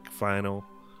quick final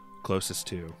closest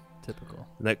 2. Typical.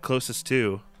 And that closest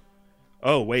 2...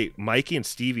 Oh, wait. Mikey and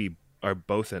Stevie are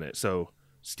both in it. So,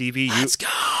 Stevie, Let's go.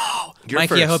 You're Mikey,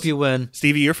 first. I hope you win.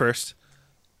 Stevie, you're first.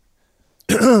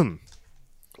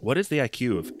 What is the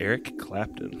IQ of Eric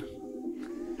Clapton?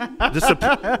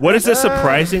 What is a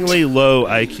surprisingly low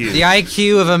IQ? The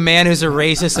IQ of a man who's a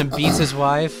racist and beats his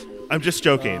wife. I'm just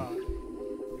joking.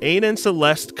 Ainan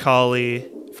Celeste Colley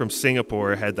from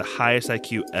Singapore had the highest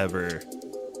IQ ever.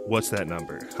 What's that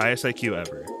number? Highest IQ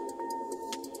ever.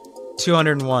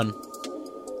 201.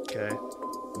 Okay.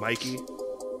 Mikey?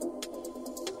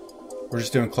 We're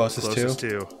just doing closest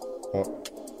to. Oh.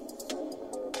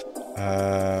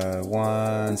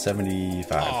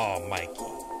 175. Oh, Mikey.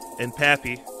 And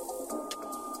Pappy?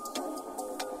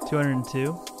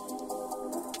 202.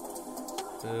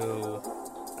 Ooh.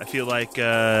 I feel like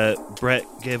Brett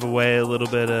gave away a little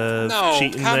bit of No,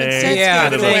 cheating common there. sense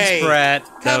gave it thanks, away. Brett.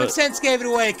 Common sense gave it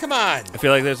away. Come on. I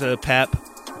feel like there's a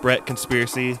Brett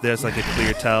conspiracy. There's like a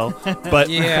clear tell. But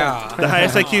Yeah. the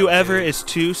highest IQ ever is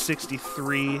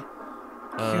 263.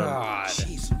 God.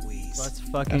 Jeez Louise. Let's That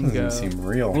fucking go. doesn't seem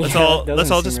real. Let's Yeah, all it doesn't let's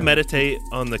all seem just real. meditate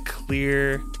on the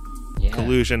clear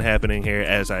collusion happening here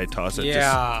as I toss it.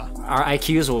 Yeah. Our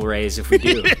IQs will raise if we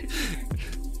do.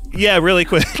 Yeah, really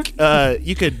quick.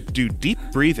 You could do deep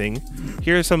breathing.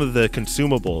 Here are some of the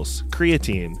consumables: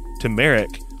 creatine, turmeric,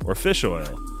 or fish oil.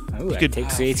 Oh, You I could- take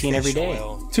creatine every day.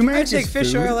 I Turmeric take is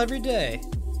fish food. oil every day.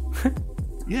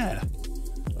 Yeah.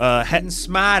 Getting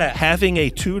smarter. Having a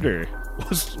tutor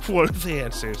was one of the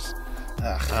answers.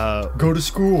 Go to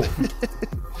school.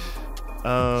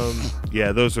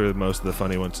 Yeah, those are most of the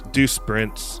funny ones. Do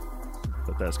sprints,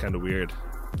 but that's kind of weird.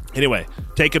 Anyway,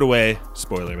 take it away,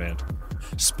 Spoiler Man.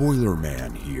 Spoiler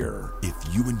Man here. If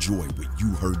you enjoy what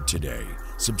you heard today,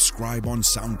 subscribe on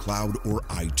SoundCloud or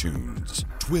iTunes.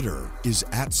 Twitter is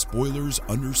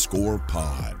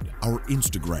 @spoilers_pod. Our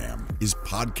Instagram is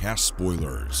podcast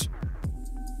spoilers.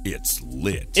 It's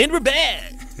lit. And we're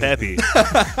back! Pappy,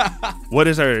 what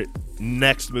is our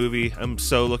next movie? I'm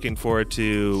so looking forward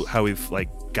to how we've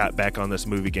got back on this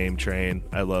movie game train.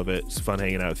 I love it. It's fun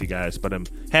hanging out with you guys, but I'm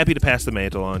happy to pass the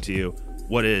mantle on to you.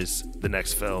 What is the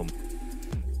next film?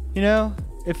 You know,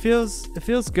 it feels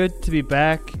good to be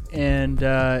back, and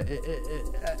I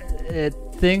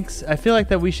feel like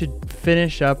that we should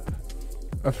finish up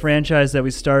a franchise that we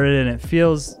started, and it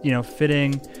feels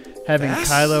fitting having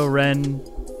Kylo Ren,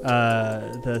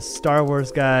 the Star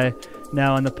Wars guy,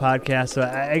 now on the podcast. So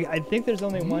I think there's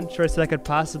only one choice that I could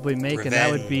possibly make, and that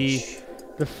would be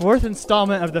the fourth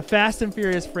installment of the Fast and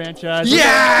Furious franchise.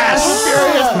 Yes! Fast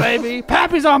and Furious, baby!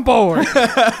 Pappy's on board.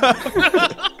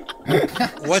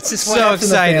 What's this So one?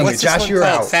 exciting. What's this Josh, one you're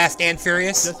called? out. Fast and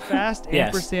Furious? Just Fast and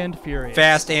Yes. Percent Furious.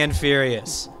 Fast and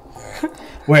Furious.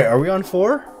 Wait, are we on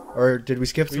 4? Or did we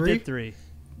skip 3? We did 3.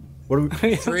 What do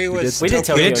we? 3 was We did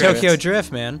We did Tokyo Tokyo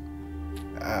Drift, man.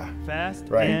 Fast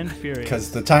Right. and Furious.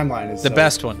 Because the timeline is The so,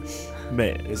 best one.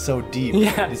 Man, It's so deep.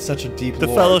 Yeah. It's such a deep the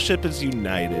lore. Fellowship is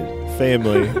united.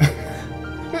 Family.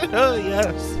 Oh,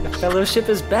 yes. Fellowship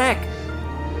is back.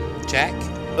 Jack?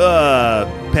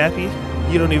 Pappy,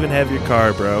 you don't even have your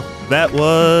car, bro. That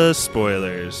was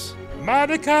Spoilers.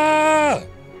 Monica!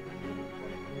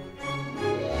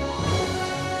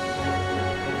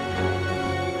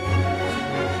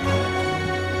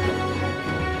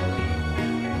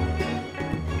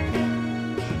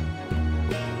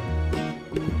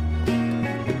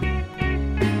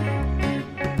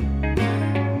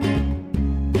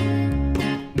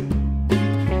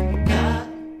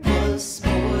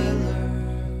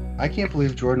 I can't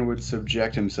believe Jordan would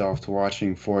subject himself to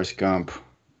watching Forrest Gump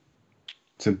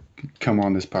to come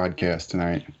on this podcast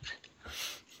tonight.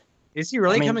 Is he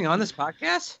really coming on this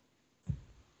podcast?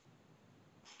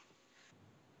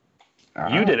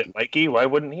 You did it, Mikey. Why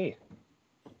wouldn't he?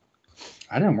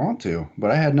 I didn't want to,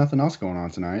 but I had nothing else going on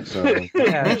tonight, so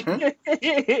Yeah.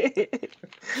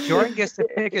 Jordan gets to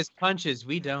pick his punches.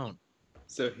 We don't.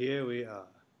 so here we are.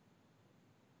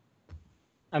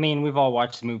 I mean, we've all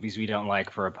watched movies we don't like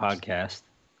for a podcast.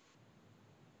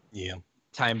 Yeah.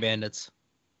 Time Bandits.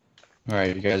 All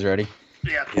right, you guys ready?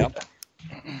 Yep. All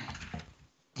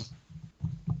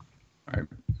right.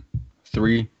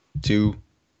 3, 2,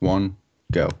 1,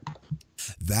 go.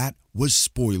 That was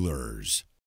Spoilers.